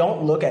like,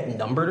 don't look at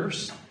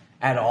numbers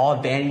at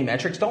all, vanity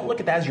metrics. Don't look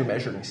at that as your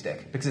measuring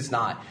stick, because it's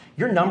not.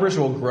 Your numbers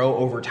will grow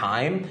over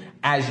time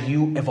as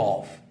you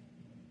evolve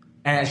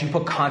and as you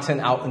put content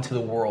out into the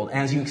world and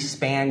as you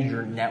expand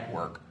your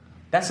network.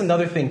 That's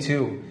another thing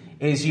too,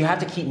 is you have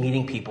to keep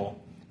meeting people.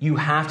 You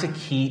have to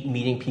keep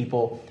meeting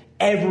people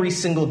every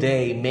single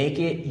day. Make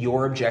it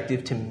your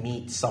objective to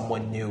meet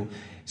someone new.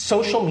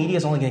 Social media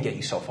is only going to get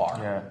you so far.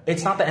 Yeah.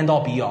 It's not the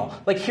end-all be-all.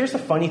 Like, here's the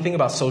funny thing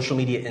about social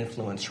media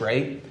influence,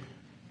 right?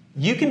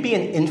 You can be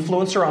an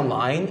influencer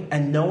online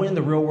and no one in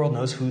the real world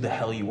knows who the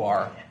hell you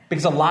are,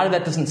 because a lot of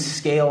that doesn't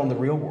scale in the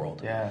real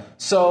world. Yeah.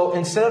 So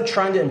instead of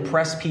trying to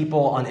impress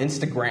people on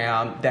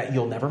Instagram that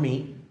you'll never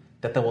meet,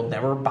 that they will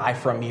never buy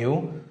from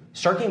you,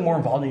 start getting more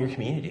involved in your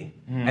community.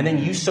 And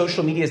then use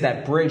social media as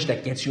that bridge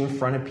that gets you in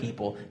front of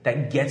people,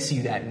 that gets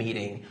you that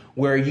meeting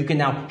where you can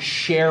now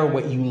share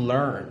what you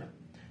learn.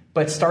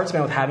 But it starts,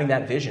 man, with having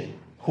that vision.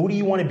 Who do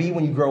you want to be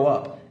when you grow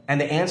up? And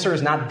the answer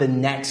is not the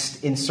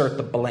next, insert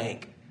the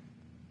blank.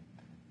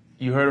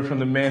 You heard it from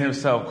the man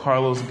himself,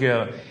 Carlos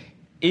Gil.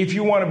 If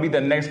you want to be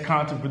the next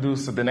content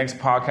producer, the next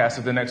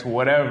podcaster, the next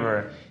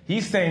whatever,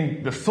 he's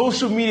saying the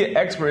social media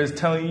expert is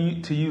telling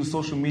you to use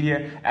social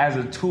media as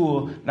a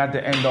tool, not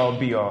the end-all,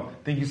 be-all.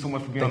 Thank you so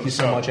much for being on the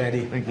show. Thank you so much,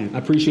 Andy. Thank you. I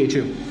appreciate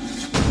you.